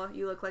beautiful.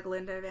 You look like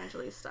Linda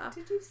Evangelista.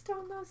 Did you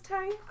stone those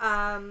tights?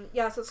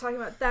 Yeah, so it's talking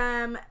about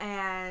them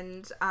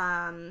and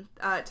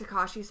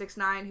Tekashi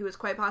 6ix9ine, who is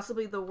quite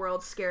possibly the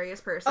world's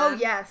scariest person. Oh,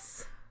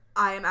 yes.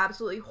 I am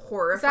absolutely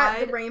horrified. Is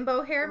that the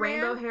rainbow hair man?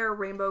 Rainbow hair,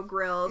 rainbow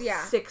grills,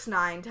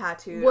 6ix9ine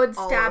tattooed. Would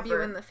stab you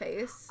in the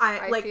face,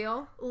 I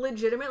feel.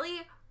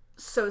 Legitimately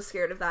so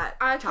scared of that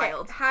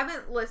child.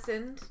 Haven't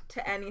listened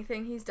to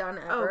anything he's done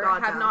ever. Oh,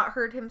 God, have not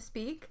heard him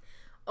speak.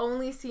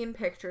 Only seen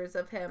pictures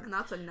of him. And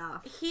that's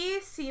enough. He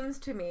seems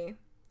to me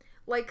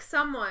like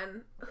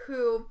someone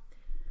who,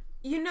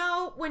 you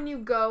know, when you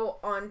go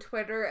on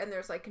Twitter and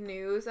there's like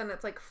news and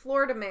it's like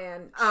Florida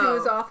man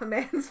chews off a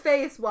man's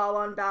face while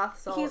on bath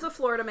salts. He's a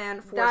Florida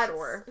man for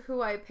sure. That's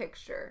who I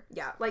picture.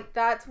 Yeah. Like,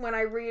 that's when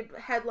I read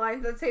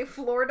headlines that say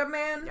Florida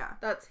man. Yeah.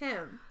 That's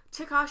him.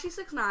 Tekashi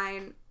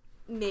 6ix9ine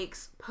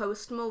makes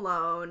Post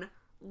Malone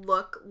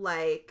look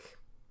like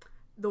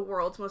the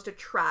world's most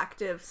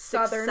attractive,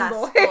 Southern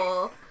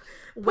successful,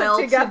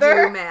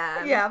 well-to-do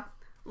man. Yeah.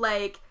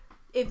 Like,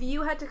 if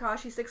you had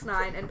Tekashi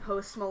 6ix9ine and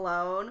Post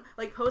Malone,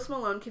 like, Post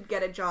Malone could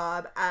get a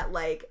job at,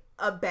 like,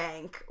 a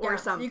bank or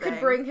something. You could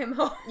bring him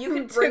home. You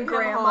could bring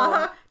him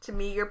home to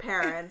meet your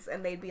parents,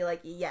 and they'd be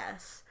like,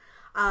 yes.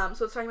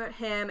 So it's talking about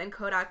him and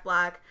Kodak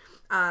Black.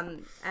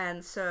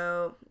 And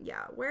so,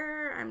 yeah,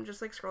 I'm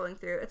just, like, scrolling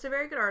through. It's a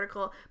very good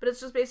article, but it's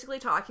just basically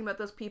talking about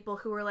those people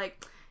who were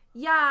like,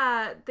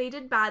 yeah, they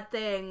did bad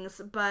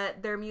things,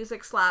 but their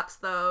music slaps,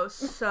 though,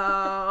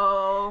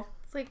 so...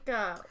 It's like,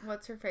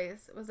 what's her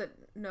face? Was it,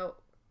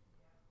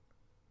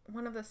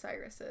 one of the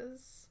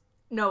Cyruses?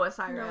 Noah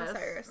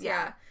Cyrus.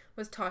 Yeah.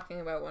 Was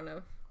talking about one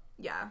of...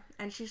 Yeah,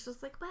 and she's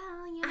just like,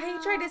 well, you know... I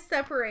try to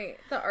separate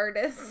the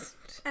artist.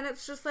 And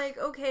it's just like,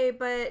 okay,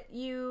 but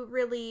you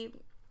really...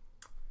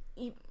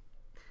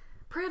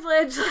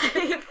 privilege,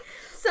 like...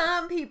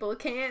 Some people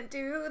can't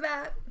do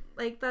that.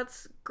 Like,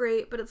 that's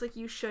great, but it's like,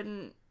 you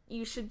should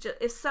just...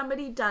 If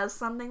somebody does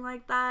something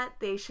like that,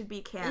 they should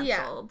be canceled.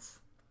 Yeah,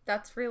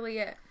 that's really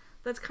it.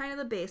 That's kind of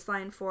the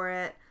baseline for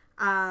it.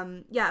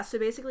 Yeah, so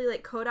basically,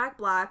 like, Kodak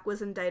Black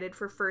was indicted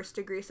for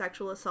first-degree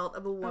sexual assault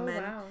of a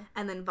woman,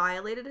 and then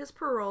violated his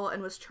parole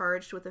and was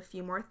charged with a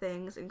few more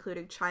things,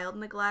 including child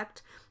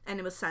neglect,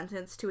 and was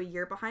sentenced to a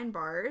year behind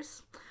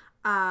bars.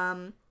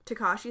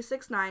 Tekashi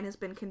 6ix9ine has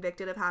been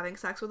convicted of having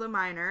sex with a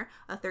minor,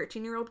 a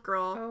 13-year-old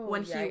girl,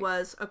 when he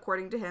was,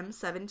 according to him,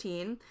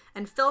 17,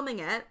 and filming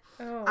it.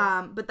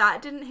 But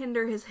that didn't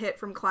hinder his hit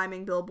from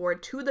climbing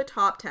Billboard to the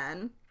top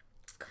 10.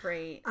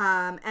 Great.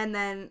 And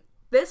then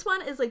this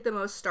one is, like, the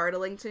most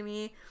startling to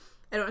me.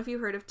 I don't know if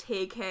you've heard of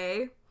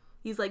Tay-K.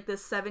 He's, like,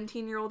 this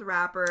 17-year-old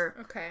rapper.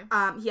 Okay.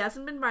 He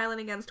hasn't been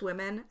violent against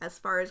women, as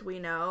far as we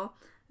know,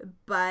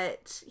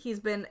 but he's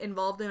been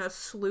involved in a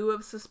slew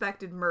of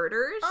suspected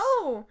murders.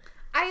 Oh,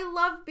 I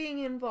love being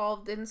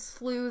involved in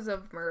slews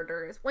of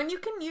murders. When you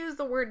can use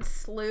the word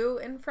slew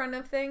in front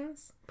of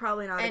things,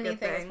 probably not a good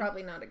thing. Anything is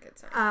probably not a good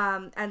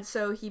sign. And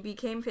so he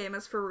became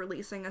famous for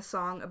releasing a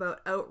song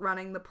about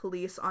outrunning the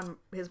police on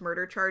his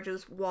murder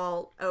charges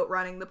while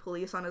outrunning the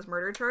police on his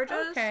murder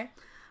charges. Okay.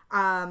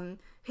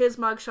 His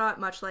mugshot,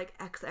 much like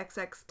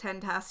XXX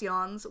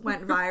Tentacion's,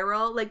 went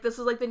viral. Like, this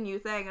is, like, the new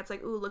thing. It's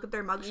like, ooh, look at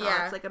their mugshots.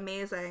 Yeah. Like,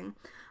 amazing.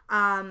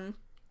 And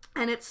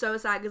it's so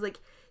sad because, like,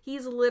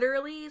 he's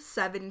literally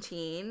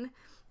 17,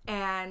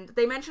 and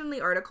they mentioned in the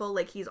article,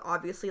 like, he's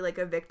obviously, like,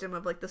 a victim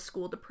of, like, the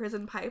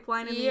school-to-prison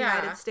pipeline in the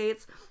United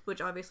States,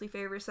 which obviously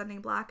favors sending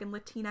Black and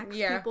Latinx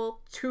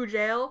people to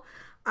jail.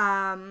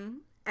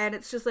 And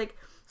it's just, like,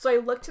 so I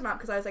looked him up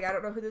because I was like, I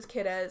don't know who this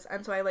kid is,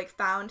 and so I, like,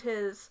 found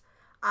his,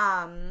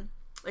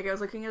 like, I was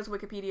looking at his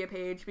Wikipedia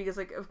page because,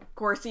 like, of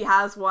course he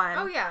has one.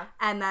 Oh, yeah.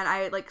 And then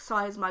I, like,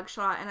 saw his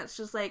mugshot, and it's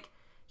just, like,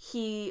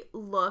 he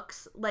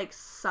looks like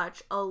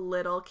such a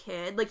little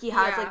kid. Like, he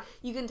has, like,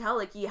 you can tell,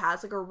 like, he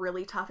has, like, a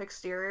really tough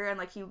exterior, and,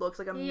 like, he looks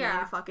like a mean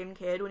fucking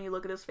kid when you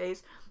look at his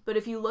face. But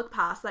if you look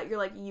past that, you're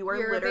like,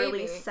 you're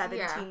literally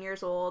 17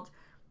 years old,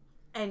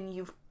 and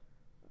you've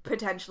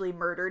potentially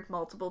murdered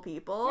multiple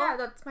people. Yeah,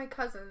 that's my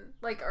cousin.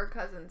 Like, our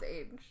cousin's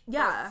age.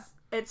 Yeah.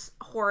 It's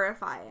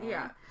horrifying.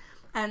 Yeah.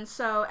 And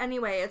so,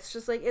 anyway, it's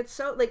just, like, it's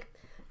so, like,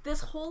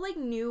 this whole, like,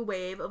 new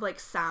wave of, like,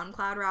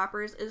 SoundCloud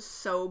rappers is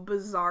so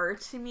bizarre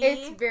to me.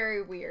 It's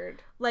very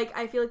weird. Like,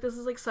 I feel like this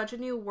is, like, such a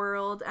new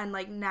world, and,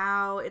 like,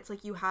 now it's,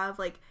 like, you have,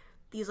 like,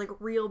 these, like,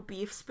 real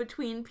beefs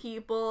between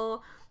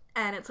people,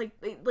 and it's, like,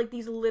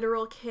 these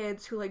literal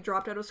kids who, like,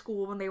 dropped out of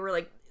school when they were,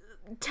 like,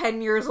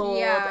 10 years old,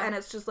 and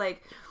it's just,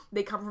 like,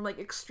 they come from, like,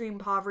 extreme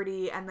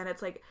poverty, and then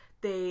it's, like,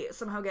 they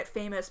somehow get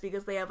famous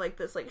because they have, like,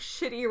 this, like,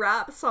 shitty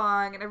rap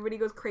song, and everybody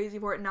goes crazy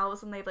for it, and all of a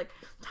sudden they have, like,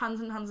 tons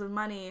and tons of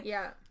money.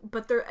 Yeah.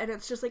 But and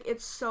it's just, like,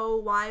 it's so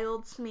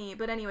wild to me.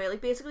 But anyway, like,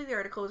 basically the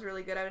article is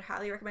really good. I would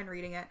highly recommend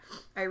reading it.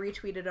 I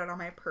retweeted it on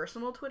my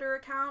personal Twitter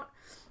account.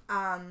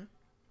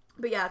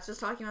 But yeah, it's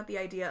just talking about the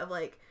idea of,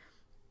 like,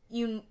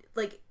 you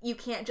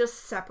can't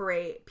just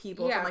separate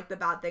people from, like, the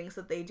bad things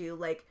that they do.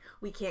 Like,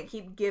 we can't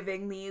keep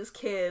giving these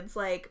kids,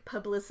 like,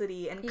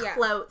 publicity and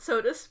clout,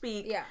 so to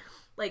speak. Yeah.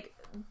 Like,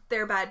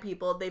 they're bad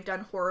people. They've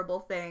done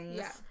horrible things.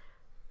 Yeah.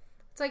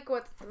 It's like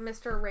what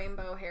Mr.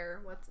 Rainbow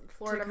Hair, what's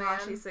Florida Man?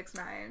 Tekashi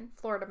 6ix9ine.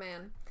 Florida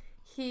Man.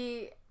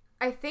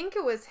 I think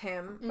it was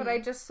him, but I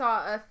just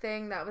saw a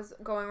thing that was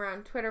going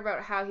around Twitter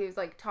about how he was,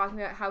 like,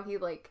 talking about how he,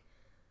 like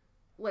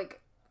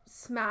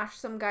smashed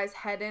some guy's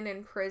head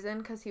in prison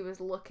because he was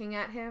looking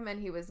at him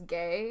and he was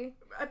gay.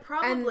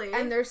 Probably.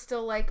 And they're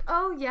still like,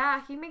 oh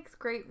yeah, he makes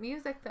great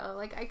music though.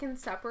 Like, I can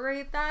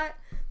separate that.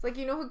 It's like,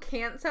 you know who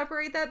can't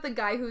separate that? The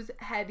guy whose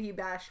head he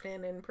bashed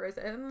in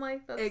prison.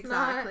 Like, that's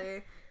exactly.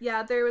 Not...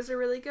 Yeah, there was a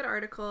really good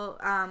article.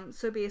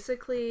 So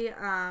basically,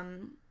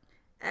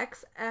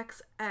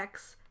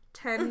 XXX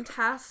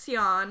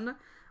Tentacion,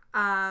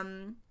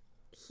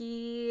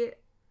 he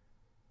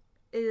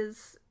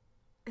is...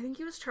 I think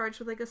he was charged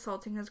with, like,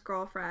 assaulting his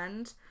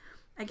girlfriend.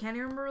 I can't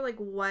even remember, like,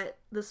 what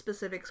the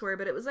specifics were,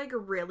 but it was, like,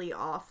 really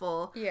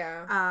awful.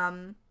 Yeah.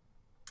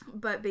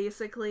 But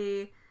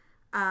basically,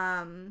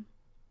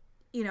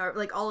 you know,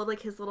 like, all of,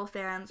 like, his little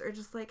fans are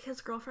just, like,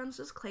 his girlfriend's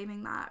just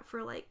claiming that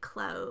for, like,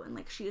 clout, and,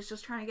 like, she's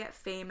just trying to get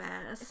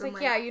famous. It's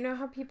like, yeah, you know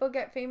how people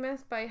get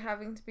famous by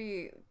having to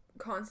be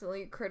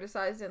constantly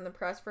criticized in the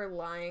press for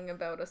lying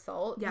about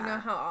assault? Yeah. You know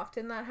how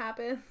often that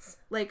happens?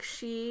 Like,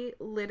 she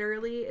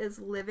literally is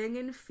living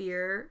in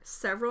fear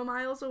several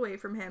miles away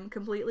from him,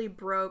 completely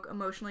broke,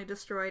 emotionally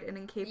destroyed, and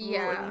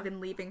incapable of even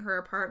leaving her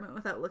apartment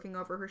without looking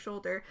over her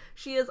shoulder.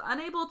 She is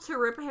unable to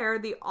repair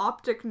the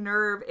optic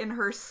nerve in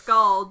her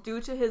skull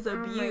due to his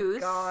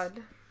abuse. Oh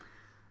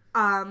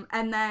my god.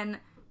 And then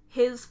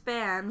his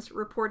fans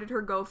reported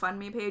her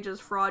GoFundMe page as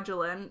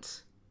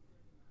fraudulent.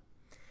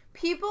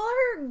 People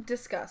are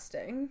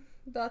disgusting.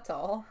 That's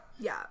all.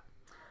 Yeah.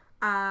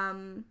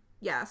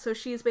 Yeah, so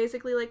she's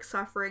basically, like,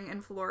 suffering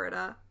in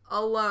Florida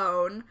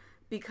alone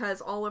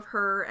because all of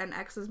her and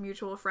X's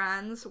mutual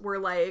friends were,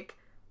 like,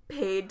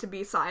 paid to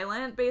be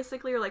silent,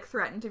 basically, or, like,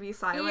 threatened to be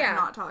silent and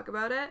not talk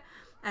about it.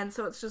 And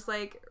so it's just,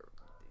 like,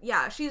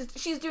 yeah, she's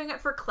doing it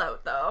for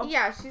clout, though.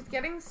 Yeah, she's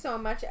getting so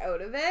much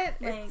out of it.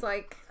 Like, it's,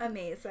 like,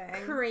 amazing.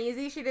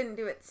 Crazy she didn't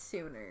do it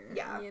sooner.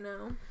 Yeah. You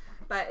know?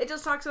 But it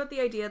just talks about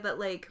the idea that,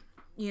 like,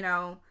 you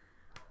know,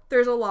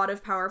 there's a lot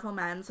of powerful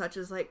men such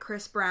as, like,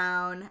 Chris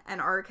Brown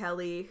and R.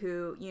 Kelly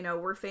who, you know,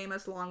 were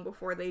famous long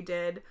before they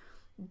did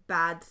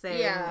bad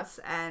things,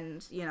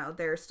 and, you know,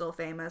 they're still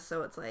famous,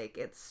 so it's like,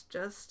 it's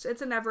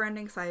a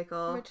never-ending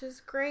cycle. Which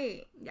is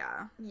great.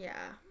 Yeah. Yeah.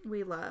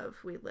 We live.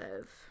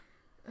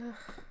 Ugh.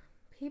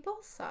 People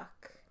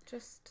suck.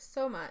 Just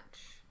so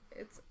much.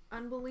 It's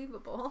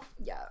unbelievable.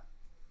 Yeah.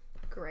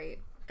 Great.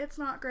 It's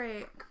not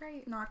great.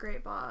 Great. Not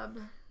great, Bob.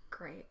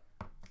 Great.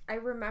 I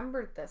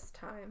remembered this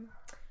time,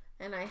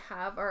 and I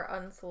have our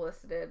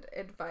unsolicited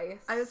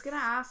advice. I was gonna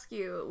ask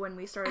you when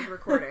we started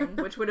recording,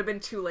 which would have been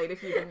too late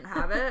if you didn't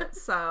have it,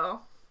 so...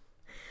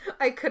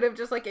 I could have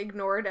just, like,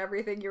 ignored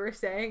everything you were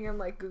saying and,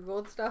 like,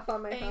 Googled stuff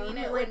on my phone. I mean,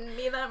 it wouldn't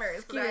be the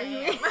first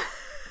name.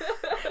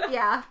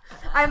 Yeah.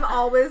 I'm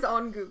always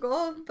on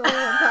Google the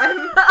whole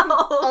time.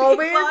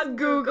 Always on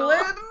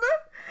Googling.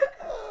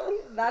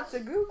 That's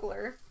a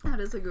Googler. That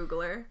is a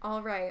Googler.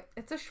 All right.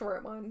 It's a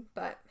short one,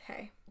 but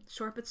hey.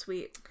 Short but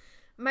sweet.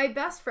 My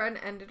best friend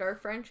ended our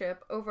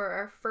friendship over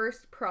our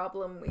first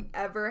problem we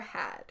ever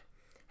had.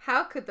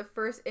 How could the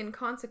first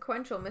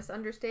inconsequential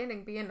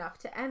misunderstanding be enough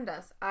to end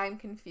us? I'm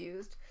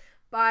confused.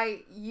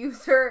 By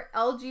user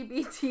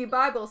LGBT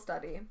Bible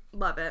Study.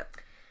 Love it.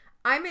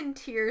 I'm in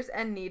tears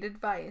and need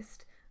advice.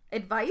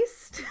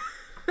 Advised?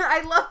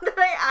 I love that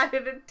I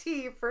added a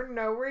T for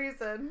no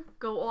reason.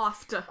 Go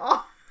off to.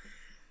 Oh.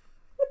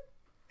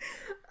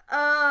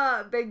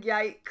 Big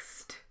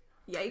yikes.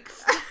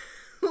 Yikes.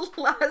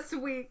 Last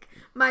week,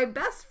 my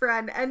best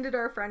friend ended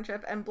our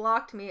friendship and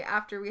blocked me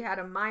after we had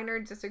a minor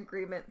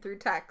disagreement through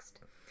text.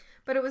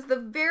 But it was the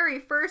very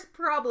first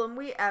problem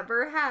we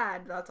ever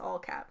had. That's all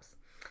caps.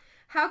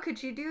 How could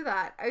she do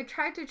that? I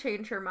tried to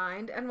change her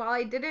mind, and while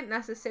I didn't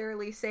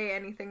necessarily say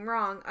anything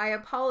wrong, I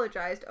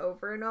apologized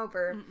over and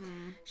over.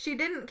 She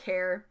didn't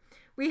care.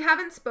 We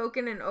haven't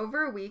spoken in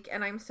over a week,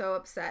 and I'm so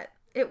upset.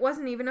 It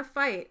wasn't even a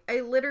fight.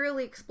 I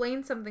literally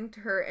explained something to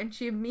her, and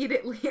she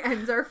immediately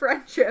ends our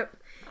friendship.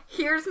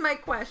 Here's my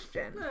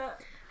question.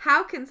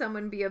 How can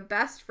someone be a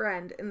best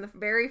friend and the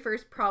very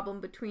first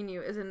problem between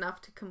you is enough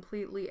to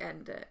completely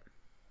end it?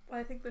 Well,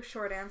 I think the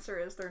short answer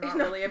is they're not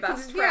really a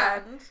best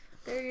friend. Yeah,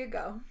 there you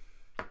go.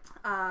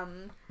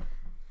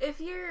 If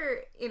you're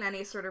in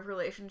any sort of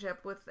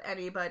relationship with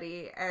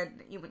anybody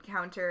and you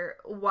encounter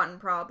one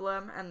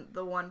problem and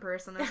the one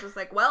person is just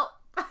like, well,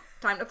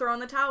 time to throw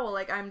in the towel,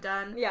 like, I'm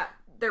done. Yeah.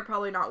 They're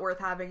probably not worth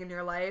having in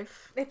your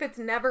life. If it's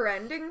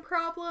never-ending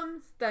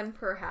problems, then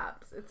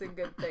perhaps it's a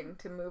good thing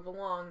to move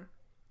along.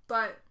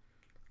 But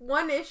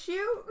one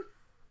issue...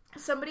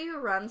 Somebody who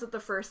runs at the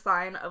first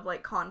sign of,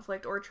 like,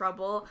 conflict or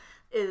trouble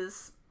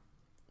is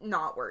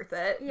not worth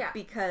it. Yeah.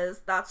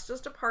 Because that's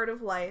just a part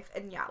of life.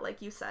 And yeah,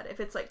 like you said, if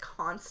it's, like,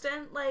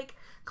 constant, like,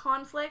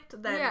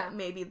 conflict, then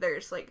maybe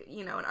there's, like,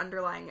 you know, an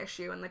underlying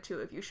issue and the two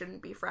of you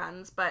shouldn't be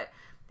friends. But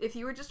if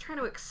you were just trying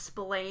to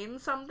explain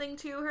something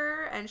to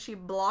her and she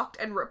blocked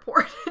and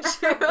reported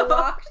you...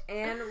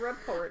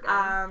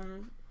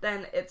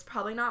 then it's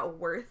probably not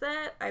worth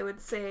it. I would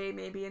say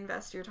maybe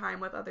invest your time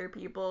with other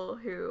people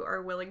who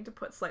are willing to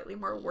put slightly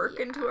more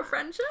work into a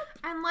friendship.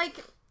 And,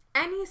 like,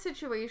 any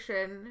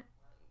situation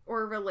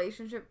or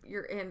relationship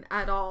you're in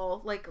at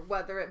all, like,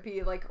 whether it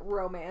be, like,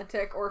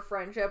 romantic or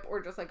friendship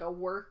or just, like, a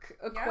work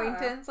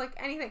acquaintance, like,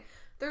 anything,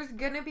 there's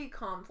gonna be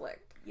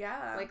conflict.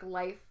 Yeah. Like,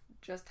 life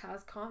just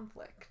has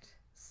conflict.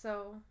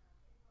 So...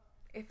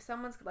 if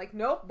someone's like,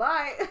 nope,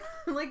 bye,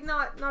 like,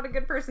 not a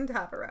good person to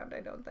have around,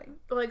 I don't think.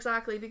 Well,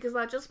 exactly, because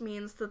that just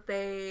means that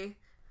they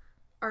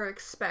are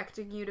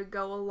expecting you to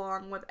go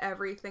along with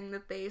everything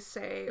that they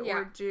say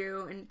or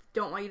do and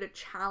don't want you to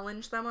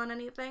challenge them on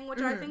anything,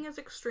 which I think is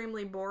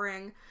extremely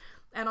boring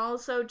and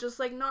also just,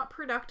 like, not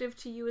productive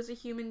to you as a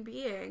human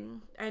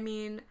being. I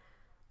mean...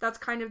 that's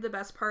kind of the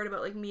best part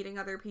about, like, meeting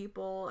other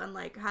people and,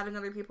 like, having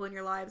other people in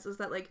your lives is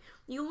that, like,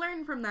 you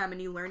learn from them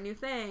and you learn new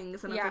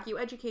things and it's like you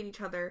educate each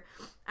other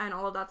and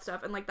all of that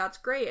stuff and, like, that's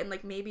great and,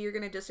 like, maybe you're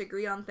gonna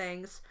disagree on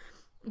things,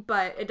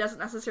 but it doesn't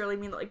necessarily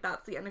mean that, like,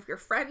 that's the end of your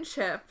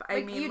friendship. Like,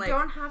 I mean, you like,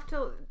 don't have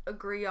to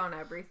agree on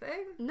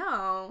everything.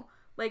 No.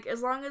 Like,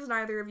 as long as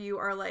neither of you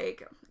are,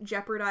 like,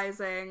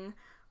 jeopardizing,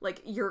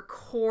 like, your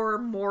core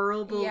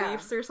moral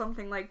beliefs or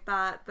something like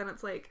that, then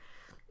it's like...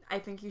 I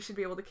think you should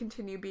be able to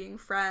continue being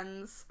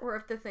friends. Or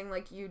if the thing,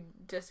 like, you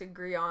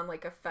disagree on,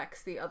 like,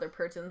 affects the other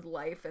person's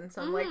life in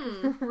some, like,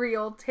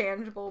 real,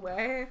 tangible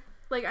way.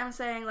 Like, I'm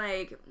saying,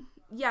 like,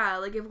 yeah,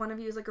 like, if one of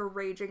you is, like, a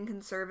raging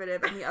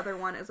conservative and the other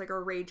one is, like, a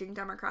raging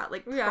Democrat,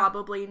 like,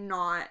 probably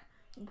not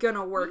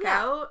gonna work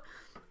out.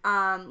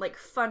 Like,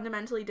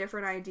 fundamentally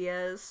different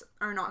ideas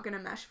are not gonna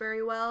mesh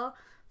very well.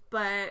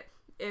 But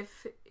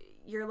if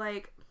you're,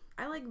 like...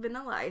 I like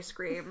vanilla ice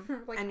cream.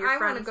 Like, and your I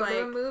friend's want to go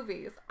like, to the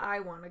movies.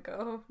 I want to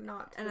go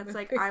not to and the it's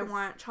movies. like, I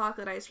want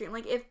chocolate ice cream.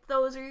 Like, if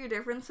those are your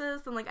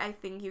differences, then, like, I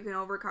think you can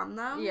overcome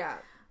them. Yeah.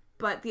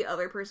 But the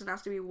other person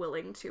has to be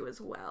willing to as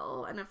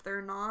well. And if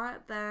they're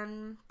not,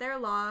 then their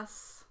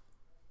loss.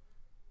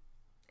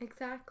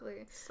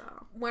 Exactly. So.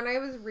 When I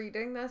was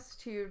reading this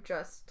to you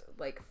just,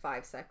 like,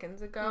 5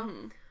 seconds ago,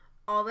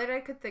 all that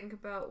I could think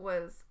about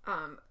was,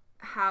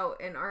 how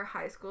in our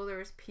high school there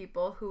was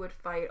people who would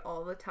fight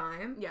all the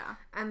time. Yeah.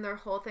 And their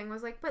whole thing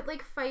was like, but,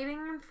 like, fighting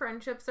and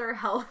friendships are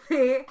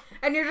healthy.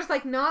 And you're just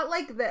like, not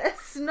like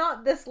this.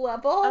 Not this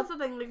level. That's the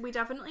thing. Like, we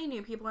definitely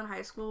knew people in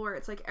high school where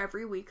it's like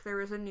every week there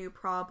was a new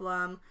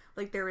problem.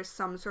 Like, there was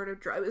some sort of...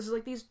 it was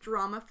like these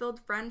drama-filled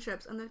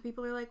friendships. And then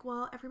people are like,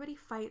 well, everybody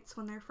fights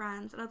when they're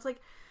friends. And it's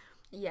like...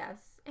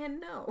 yes and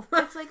no.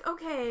 It's like,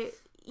 okay,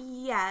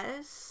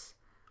 yes...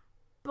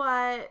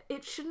 but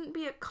it shouldn't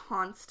be a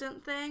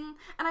constant thing.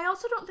 And I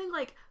also don't think,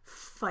 like,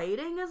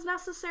 fighting is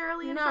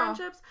necessarily in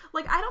friendships.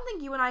 Like, I don't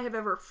think you and I have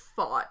ever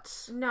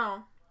fought.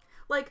 No.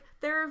 Like,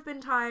 there have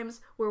been times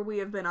where we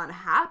have been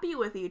unhappy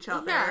with each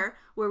other,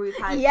 where we've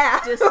had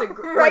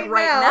right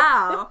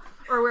now,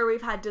 or where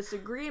we've had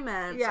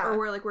disagreements, or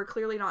where, like, we're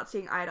clearly not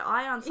seeing eye to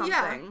eye on something.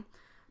 Yeah.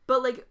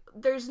 But, like,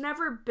 there's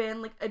never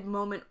been, like, a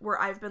moment where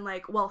I've been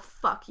like, well,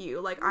 fuck you.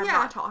 Like, I'm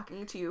not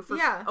talking to you for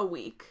a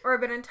week. Or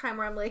I've been in a time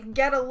where I'm like,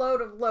 get a load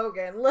of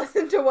Logan.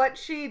 Listen to what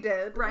she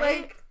did.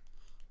 Right?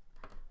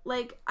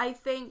 Like, I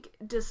think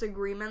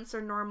disagreements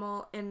are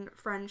normal in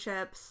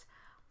friendships.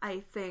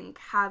 I think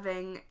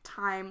having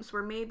times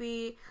where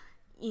maybe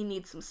you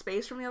need some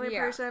space from the other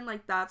person,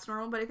 like, that's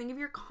normal. But I think if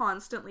you're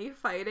constantly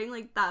fighting,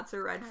 like, that's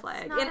a red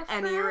flag in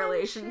any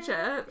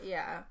relationship.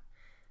 Yeah.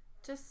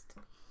 Just...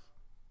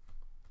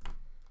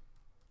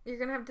 you're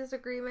gonna have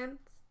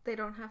disagreements. They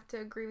don't have to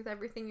agree with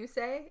everything you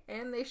say,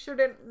 and they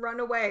shouldn't run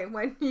away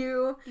when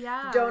you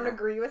don't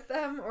agree with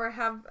them or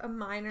have a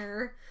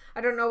minor...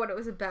 I don't know what it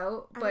was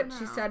about, but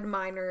she said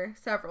minor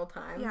several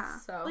times. Yeah.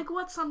 So. Like,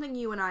 what's something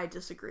you and I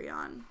disagree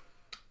on?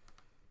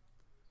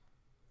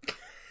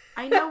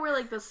 I know we're,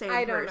 like, the same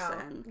person. I don't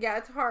know. Yeah,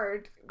 it's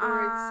hard.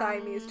 We're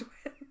Siamese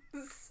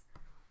twins.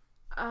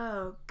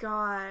 Oh,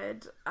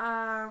 God.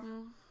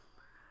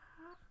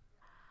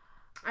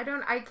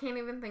 I can't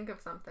even think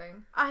of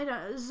something. I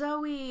don't...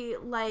 Zoe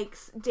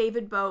likes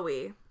David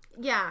Bowie.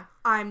 Yeah.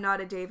 I'm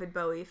not a David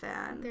Bowie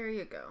fan. There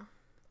you go.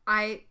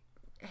 I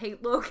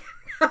hate Logan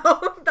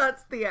now.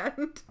 That's the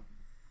end.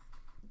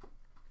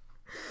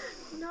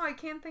 No, I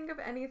can't think of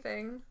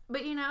anything.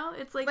 But you know,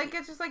 it's like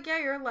it's just like, yeah,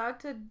 you're allowed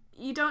to.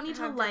 You don't need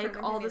to have like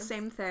different all the opinions.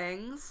 same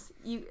things.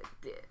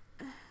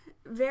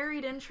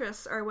 Varied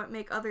interests are what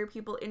make other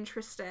people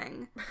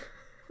interesting.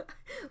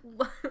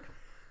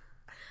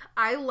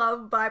 I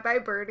love Bye Bye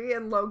Birdie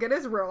and Logan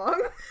is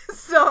wrong.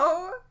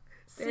 So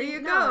there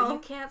you go. You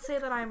can't say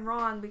that I'm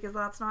wrong because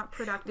that's not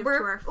productive to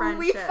We're- our friendship.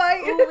 we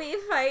fight. Ooh, we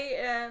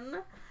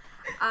fightin'.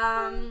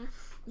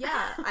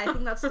 Yeah, I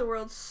think that's the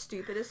world's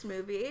stupidest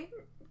movie.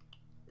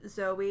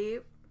 Zoe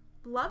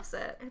loves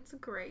it. It's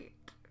great.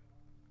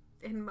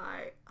 In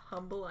my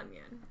humble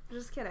onion.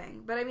 Just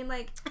kidding. But I mean,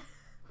 like,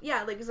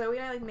 yeah, like, Zoe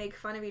and I, like, make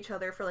fun of each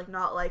other for, like,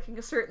 not liking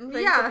a certain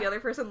thing Yeah. that the other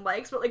person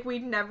likes, but, like,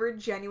 we'd never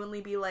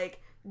genuinely be like,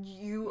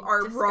 you are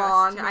Disgust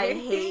wrong, me. I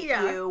hate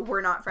Yeah. you,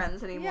 we're not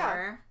friends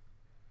anymore.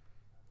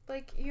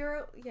 Like,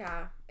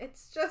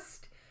 it's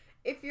just,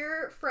 if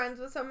you're friends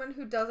with someone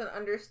who doesn't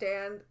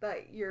understand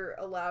that you're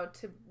allowed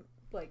to,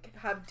 like,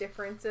 have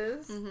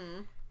differences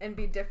Mm-hmm. and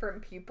be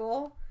different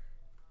people,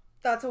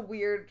 that's a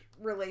weird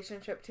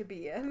relationship to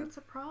be in. That's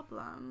a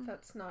problem.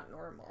 That's not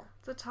normal.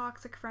 It's a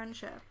toxic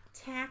friendship.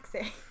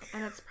 Taxing.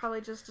 And it's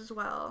probably just as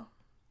well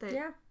that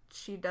Yeah.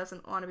 she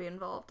doesn't want to be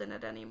involved in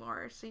it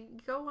anymore. So you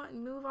go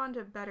on, move on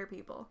to better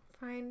people.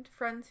 Find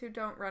friends who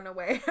don't run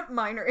away at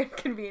minor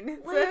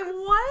inconveniences. Like,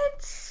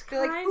 what? Be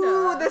like, Kinda.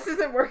 ooh, this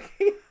isn't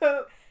working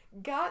out.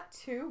 Got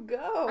to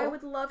go. I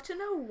would love to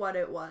know what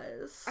it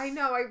was. I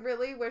know, I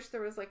really wish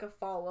there was like a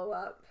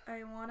follow-up.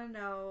 I want to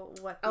know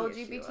what the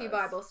issue LGBT was.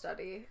 Bible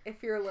study.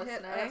 If you're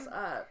Hit listening, us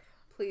up.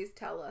 please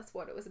tell us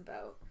what it was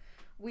about.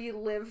 We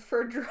live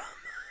for drama.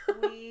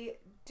 We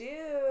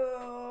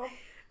do.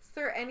 Is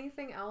there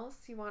anything else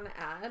you want to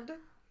add?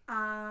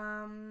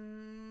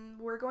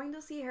 We're going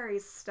to see Harry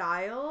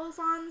Styles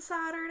on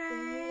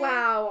Saturday.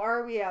 Wow,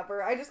 are we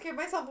ever? I just gave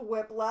myself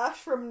whiplash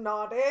from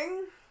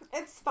nodding.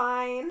 It's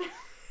fine.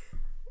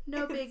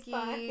 No It's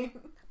biggie.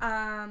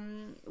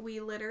 fine.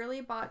 We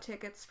literally bought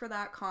tickets for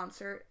that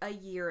concert a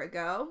year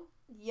ago.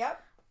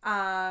 Yep.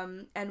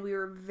 And we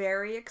were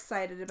very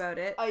excited about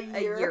it A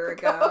year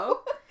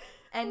ago.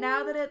 And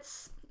now that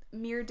it's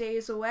mere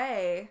days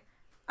away,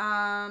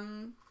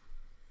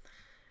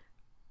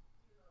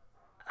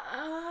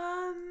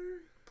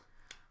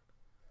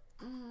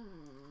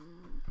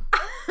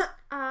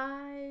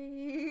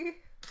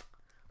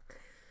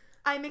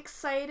 I'm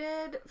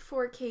excited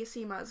for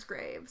Casey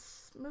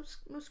Musgraves.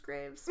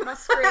 Musgraves?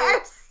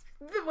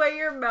 The way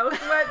your mouth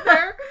went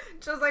there,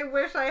 just I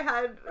wish I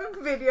had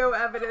video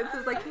evidence.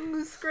 It's like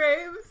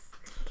Musgraves.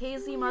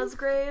 Casey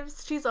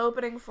Musgraves. She's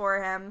opening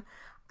for him.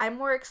 I'm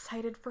more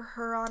excited for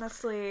her,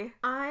 honestly.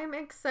 I'm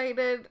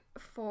excited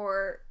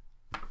for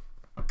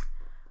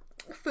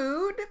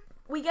food.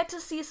 We get to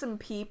see some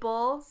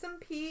people. Some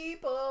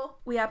people.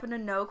 We happen to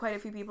know quite a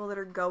few people that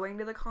are going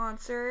to the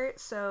concert,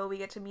 so we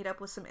get to meet up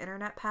with some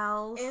internet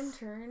pals.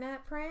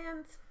 Internet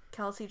friends.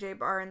 Kelsey J.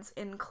 Barnes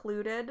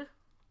included.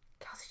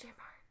 Kelsey J. Barnes.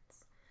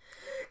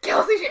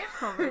 Kelsey J.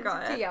 Oh Barnes. my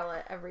God. To yell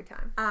it every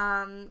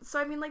time. So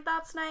I mean, like,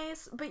 that's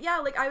nice. But yeah,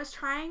 like, I was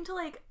trying to,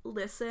 like,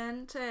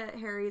 listen to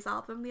Harry's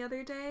album the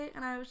other day,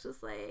 and I was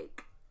just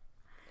like,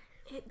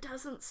 it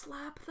doesn't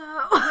slap,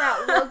 though.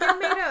 Yeah, Logan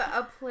made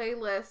a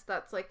playlist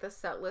that's, like, the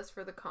set list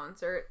for the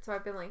concert, so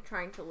I've been, like,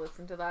 trying to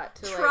listen to that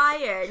to,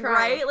 Trying,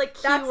 right? Like,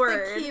 keyword.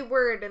 That's the key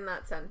word in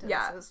that sentence.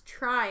 Yeah. Is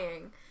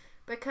trying.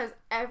 Because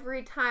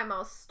every time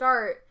I'll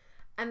start,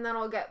 and then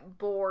I'll get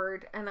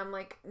bored, and I'm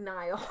like,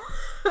 Niall.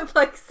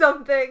 Like,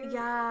 something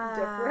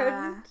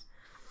different.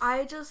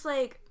 I've just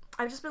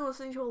been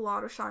listening to a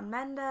lot of Shawn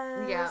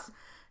Mendes. Yeah.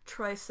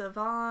 Troye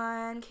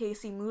Sivan,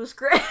 Casey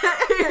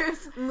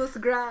Musgraves,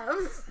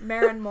 Musgraves.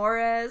 Maren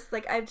Morris.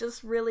 Like, I've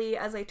just really,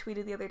 as I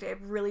tweeted the other day,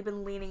 I've really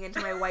been leaning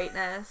into my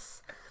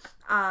whiteness.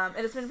 And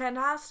it's been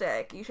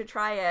fantastic. You should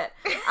try it.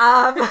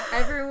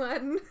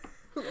 Everyone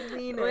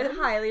lean I would in.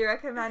 highly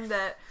recommend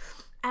it.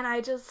 And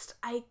I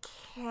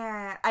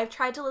can't. I've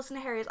tried to listen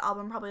to Harry's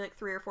album probably like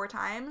 3 or 4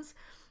 times.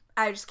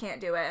 I just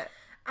can't do it.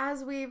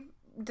 As we've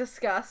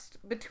discussed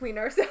between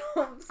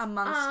ourselves.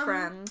 Amongst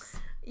friends.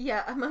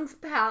 Yeah,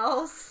 amongst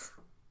pals.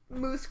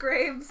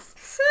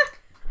 Musgraves.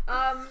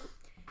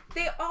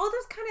 They all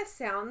just kind of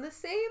sound the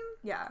same.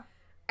 Yeah.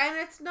 And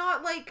it's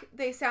not like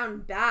they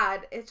sound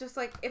bad. It's just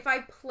like if I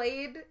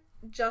played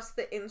just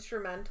the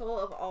instrumental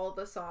of all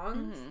the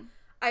songs,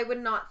 I would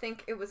not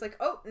think it was like,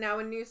 oh, now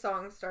a new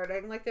song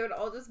starting. Like, they would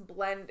all just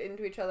blend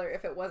into each other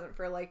if it wasn't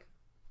for, like,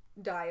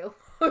 dialogue.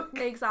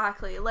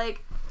 Exactly.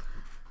 Like,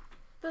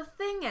 the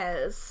thing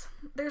is,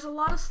 there's a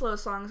lot of slow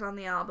songs on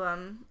the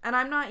album, and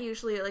I'm not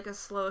usually, like, a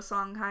slow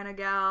song kind of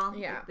gal.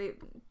 Yeah. They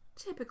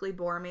typically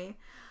bore me.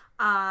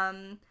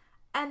 And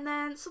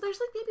then, so there's,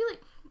 like, maybe,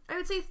 like, I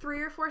would say 3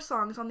 or 4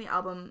 songs on the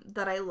album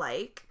that I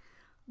like,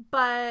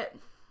 but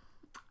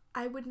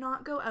I would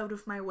not go out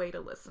of my way to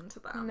listen to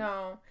them.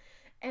 No.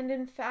 And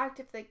in fact,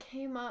 if they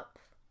came up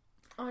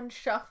on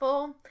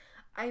shuffle,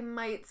 I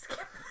might skip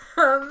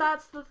them.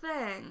 That's the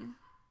thing.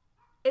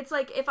 It's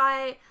like if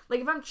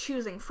I'm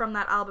choosing from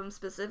that album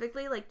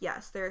specifically, like,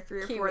 yes, there are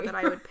 3 or 4 Kiwi. that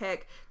I would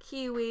pick.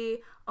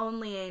 Kiwi,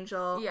 Only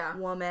Angel, Yeah.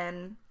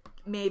 Woman,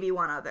 maybe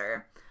one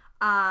other.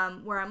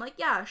 Where I'm like,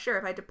 yeah, sure,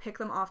 if I had to pick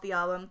them off the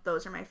album,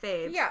 those are my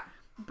faves. Yeah.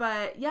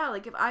 But yeah,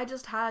 like if I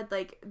just had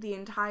like the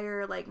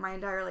entire like my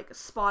entire like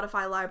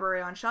Spotify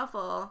library on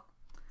shuffle,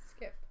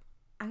 skip.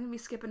 I'm gonna be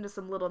skipping to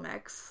some Little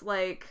Mix.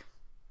 Like,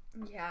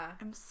 yeah,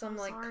 I'm so some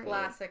like sorry.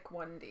 classic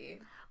 1D.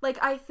 Like,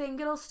 I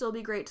think it'll still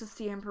be great to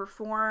see him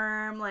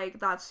perform. Like,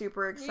 that's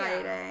super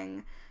exciting.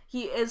 Yeah.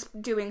 He is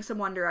doing some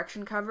One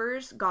Direction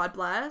covers. God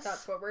bless.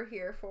 That's what we're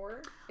here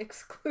for.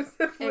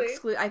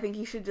 Exclusively. I think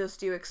he should just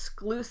do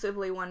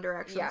exclusively One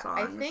Direction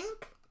songs. I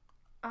think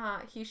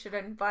he should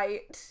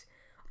invite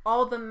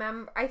all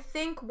the I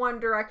think One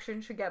Direction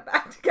should get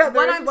back together.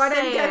 What I'm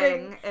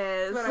getting at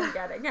is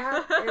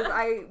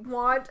I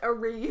want a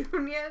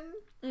reunion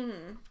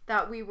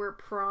that we were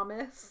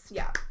promised.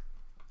 Yeah.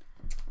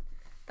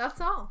 That's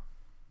all.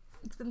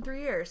 It's been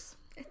 3 years.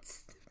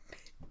 It's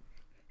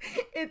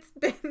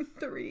been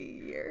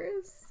 3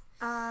 years.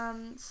 So I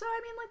mean,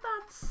 like,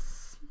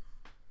 that's...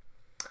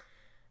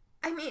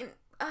 I mean,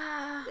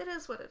 it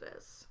is what it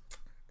is.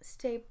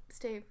 Stay,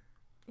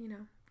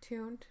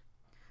 tuned.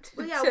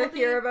 Well, yeah, we'll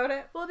hear about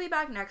it. We'll be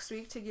back next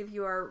week to give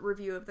you our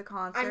review of the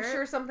concert. I'm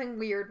sure something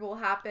weird will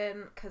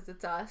happen because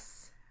it's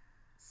us.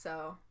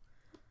 So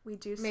we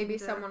do. Maybe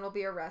someone will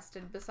be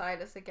arrested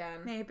beside us again.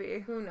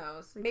 Maybe. Who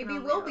knows? Maybe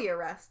we'll be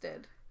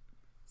arrested.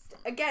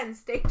 Again,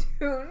 stay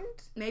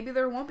tuned. Maybe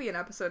there won't be an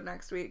episode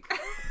next week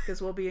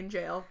because we'll be in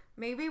jail.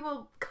 Maybe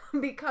we'll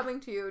be coming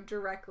to you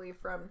directly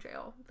from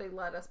jail. They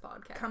let us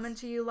podcast. Coming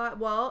to you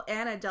well,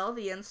 Anna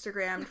Delvey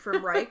Instagrammed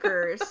from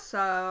Rikers,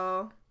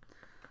 so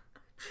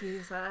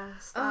Jesus,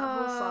 that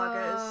whole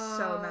saga is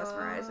so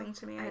mesmerizing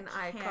to me. An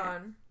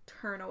icon.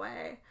 Turn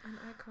away. An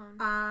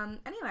icon.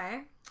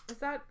 Anyway,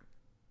 that's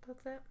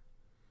it.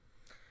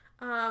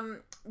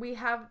 We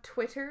have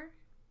Twitter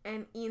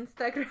and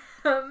Instagram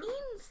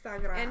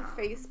and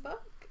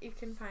Facebook. You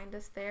can find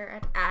us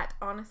there at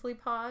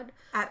honestlypod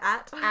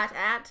at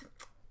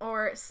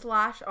or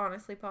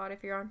 /honestlypod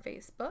if you're on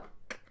Facebook.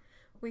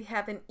 We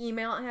have an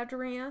email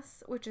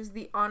address, which is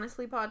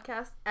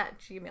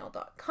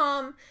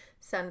thehonestlypodcast@gmail.com.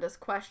 Send us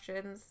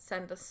questions,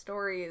 send us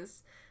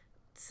stories,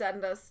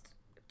 send us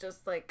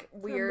just like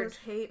weird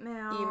hate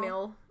mail,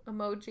 email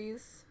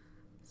emojis.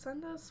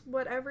 Send us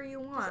whatever you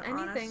want. Just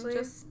anything, honestly.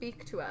 Just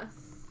speak to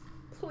us.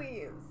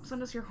 Please.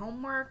 Send us your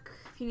homework.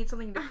 If you need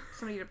somebody to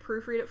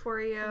proofread it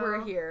for you.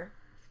 We're here.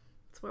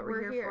 That's what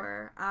we're here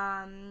for.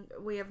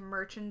 We have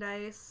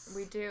merchandise.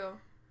 We do.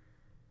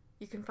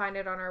 You can find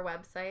it on our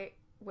website,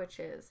 which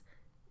is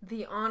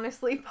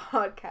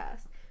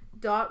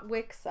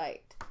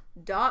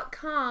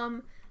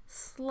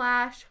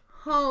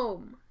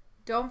thehonestlypodcast.wixsite.com/home.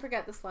 Don't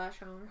forget the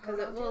 /home because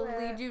it will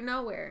lead you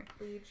nowhere.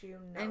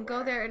 And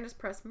go there and just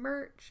press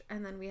merch,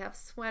 and then we have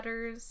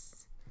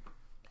sweaters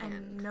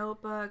and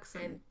notebooks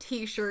and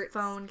t-shirts,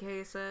 phone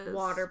cases,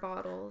 water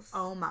bottles.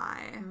 Oh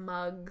my.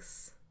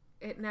 Mugs.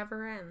 It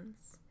never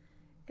ends.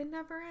 It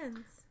never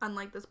ends.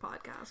 Unlike this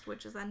podcast,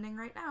 which is ending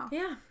right now.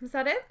 Yeah. Is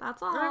that it?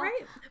 That's all. All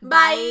right.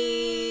 Bye.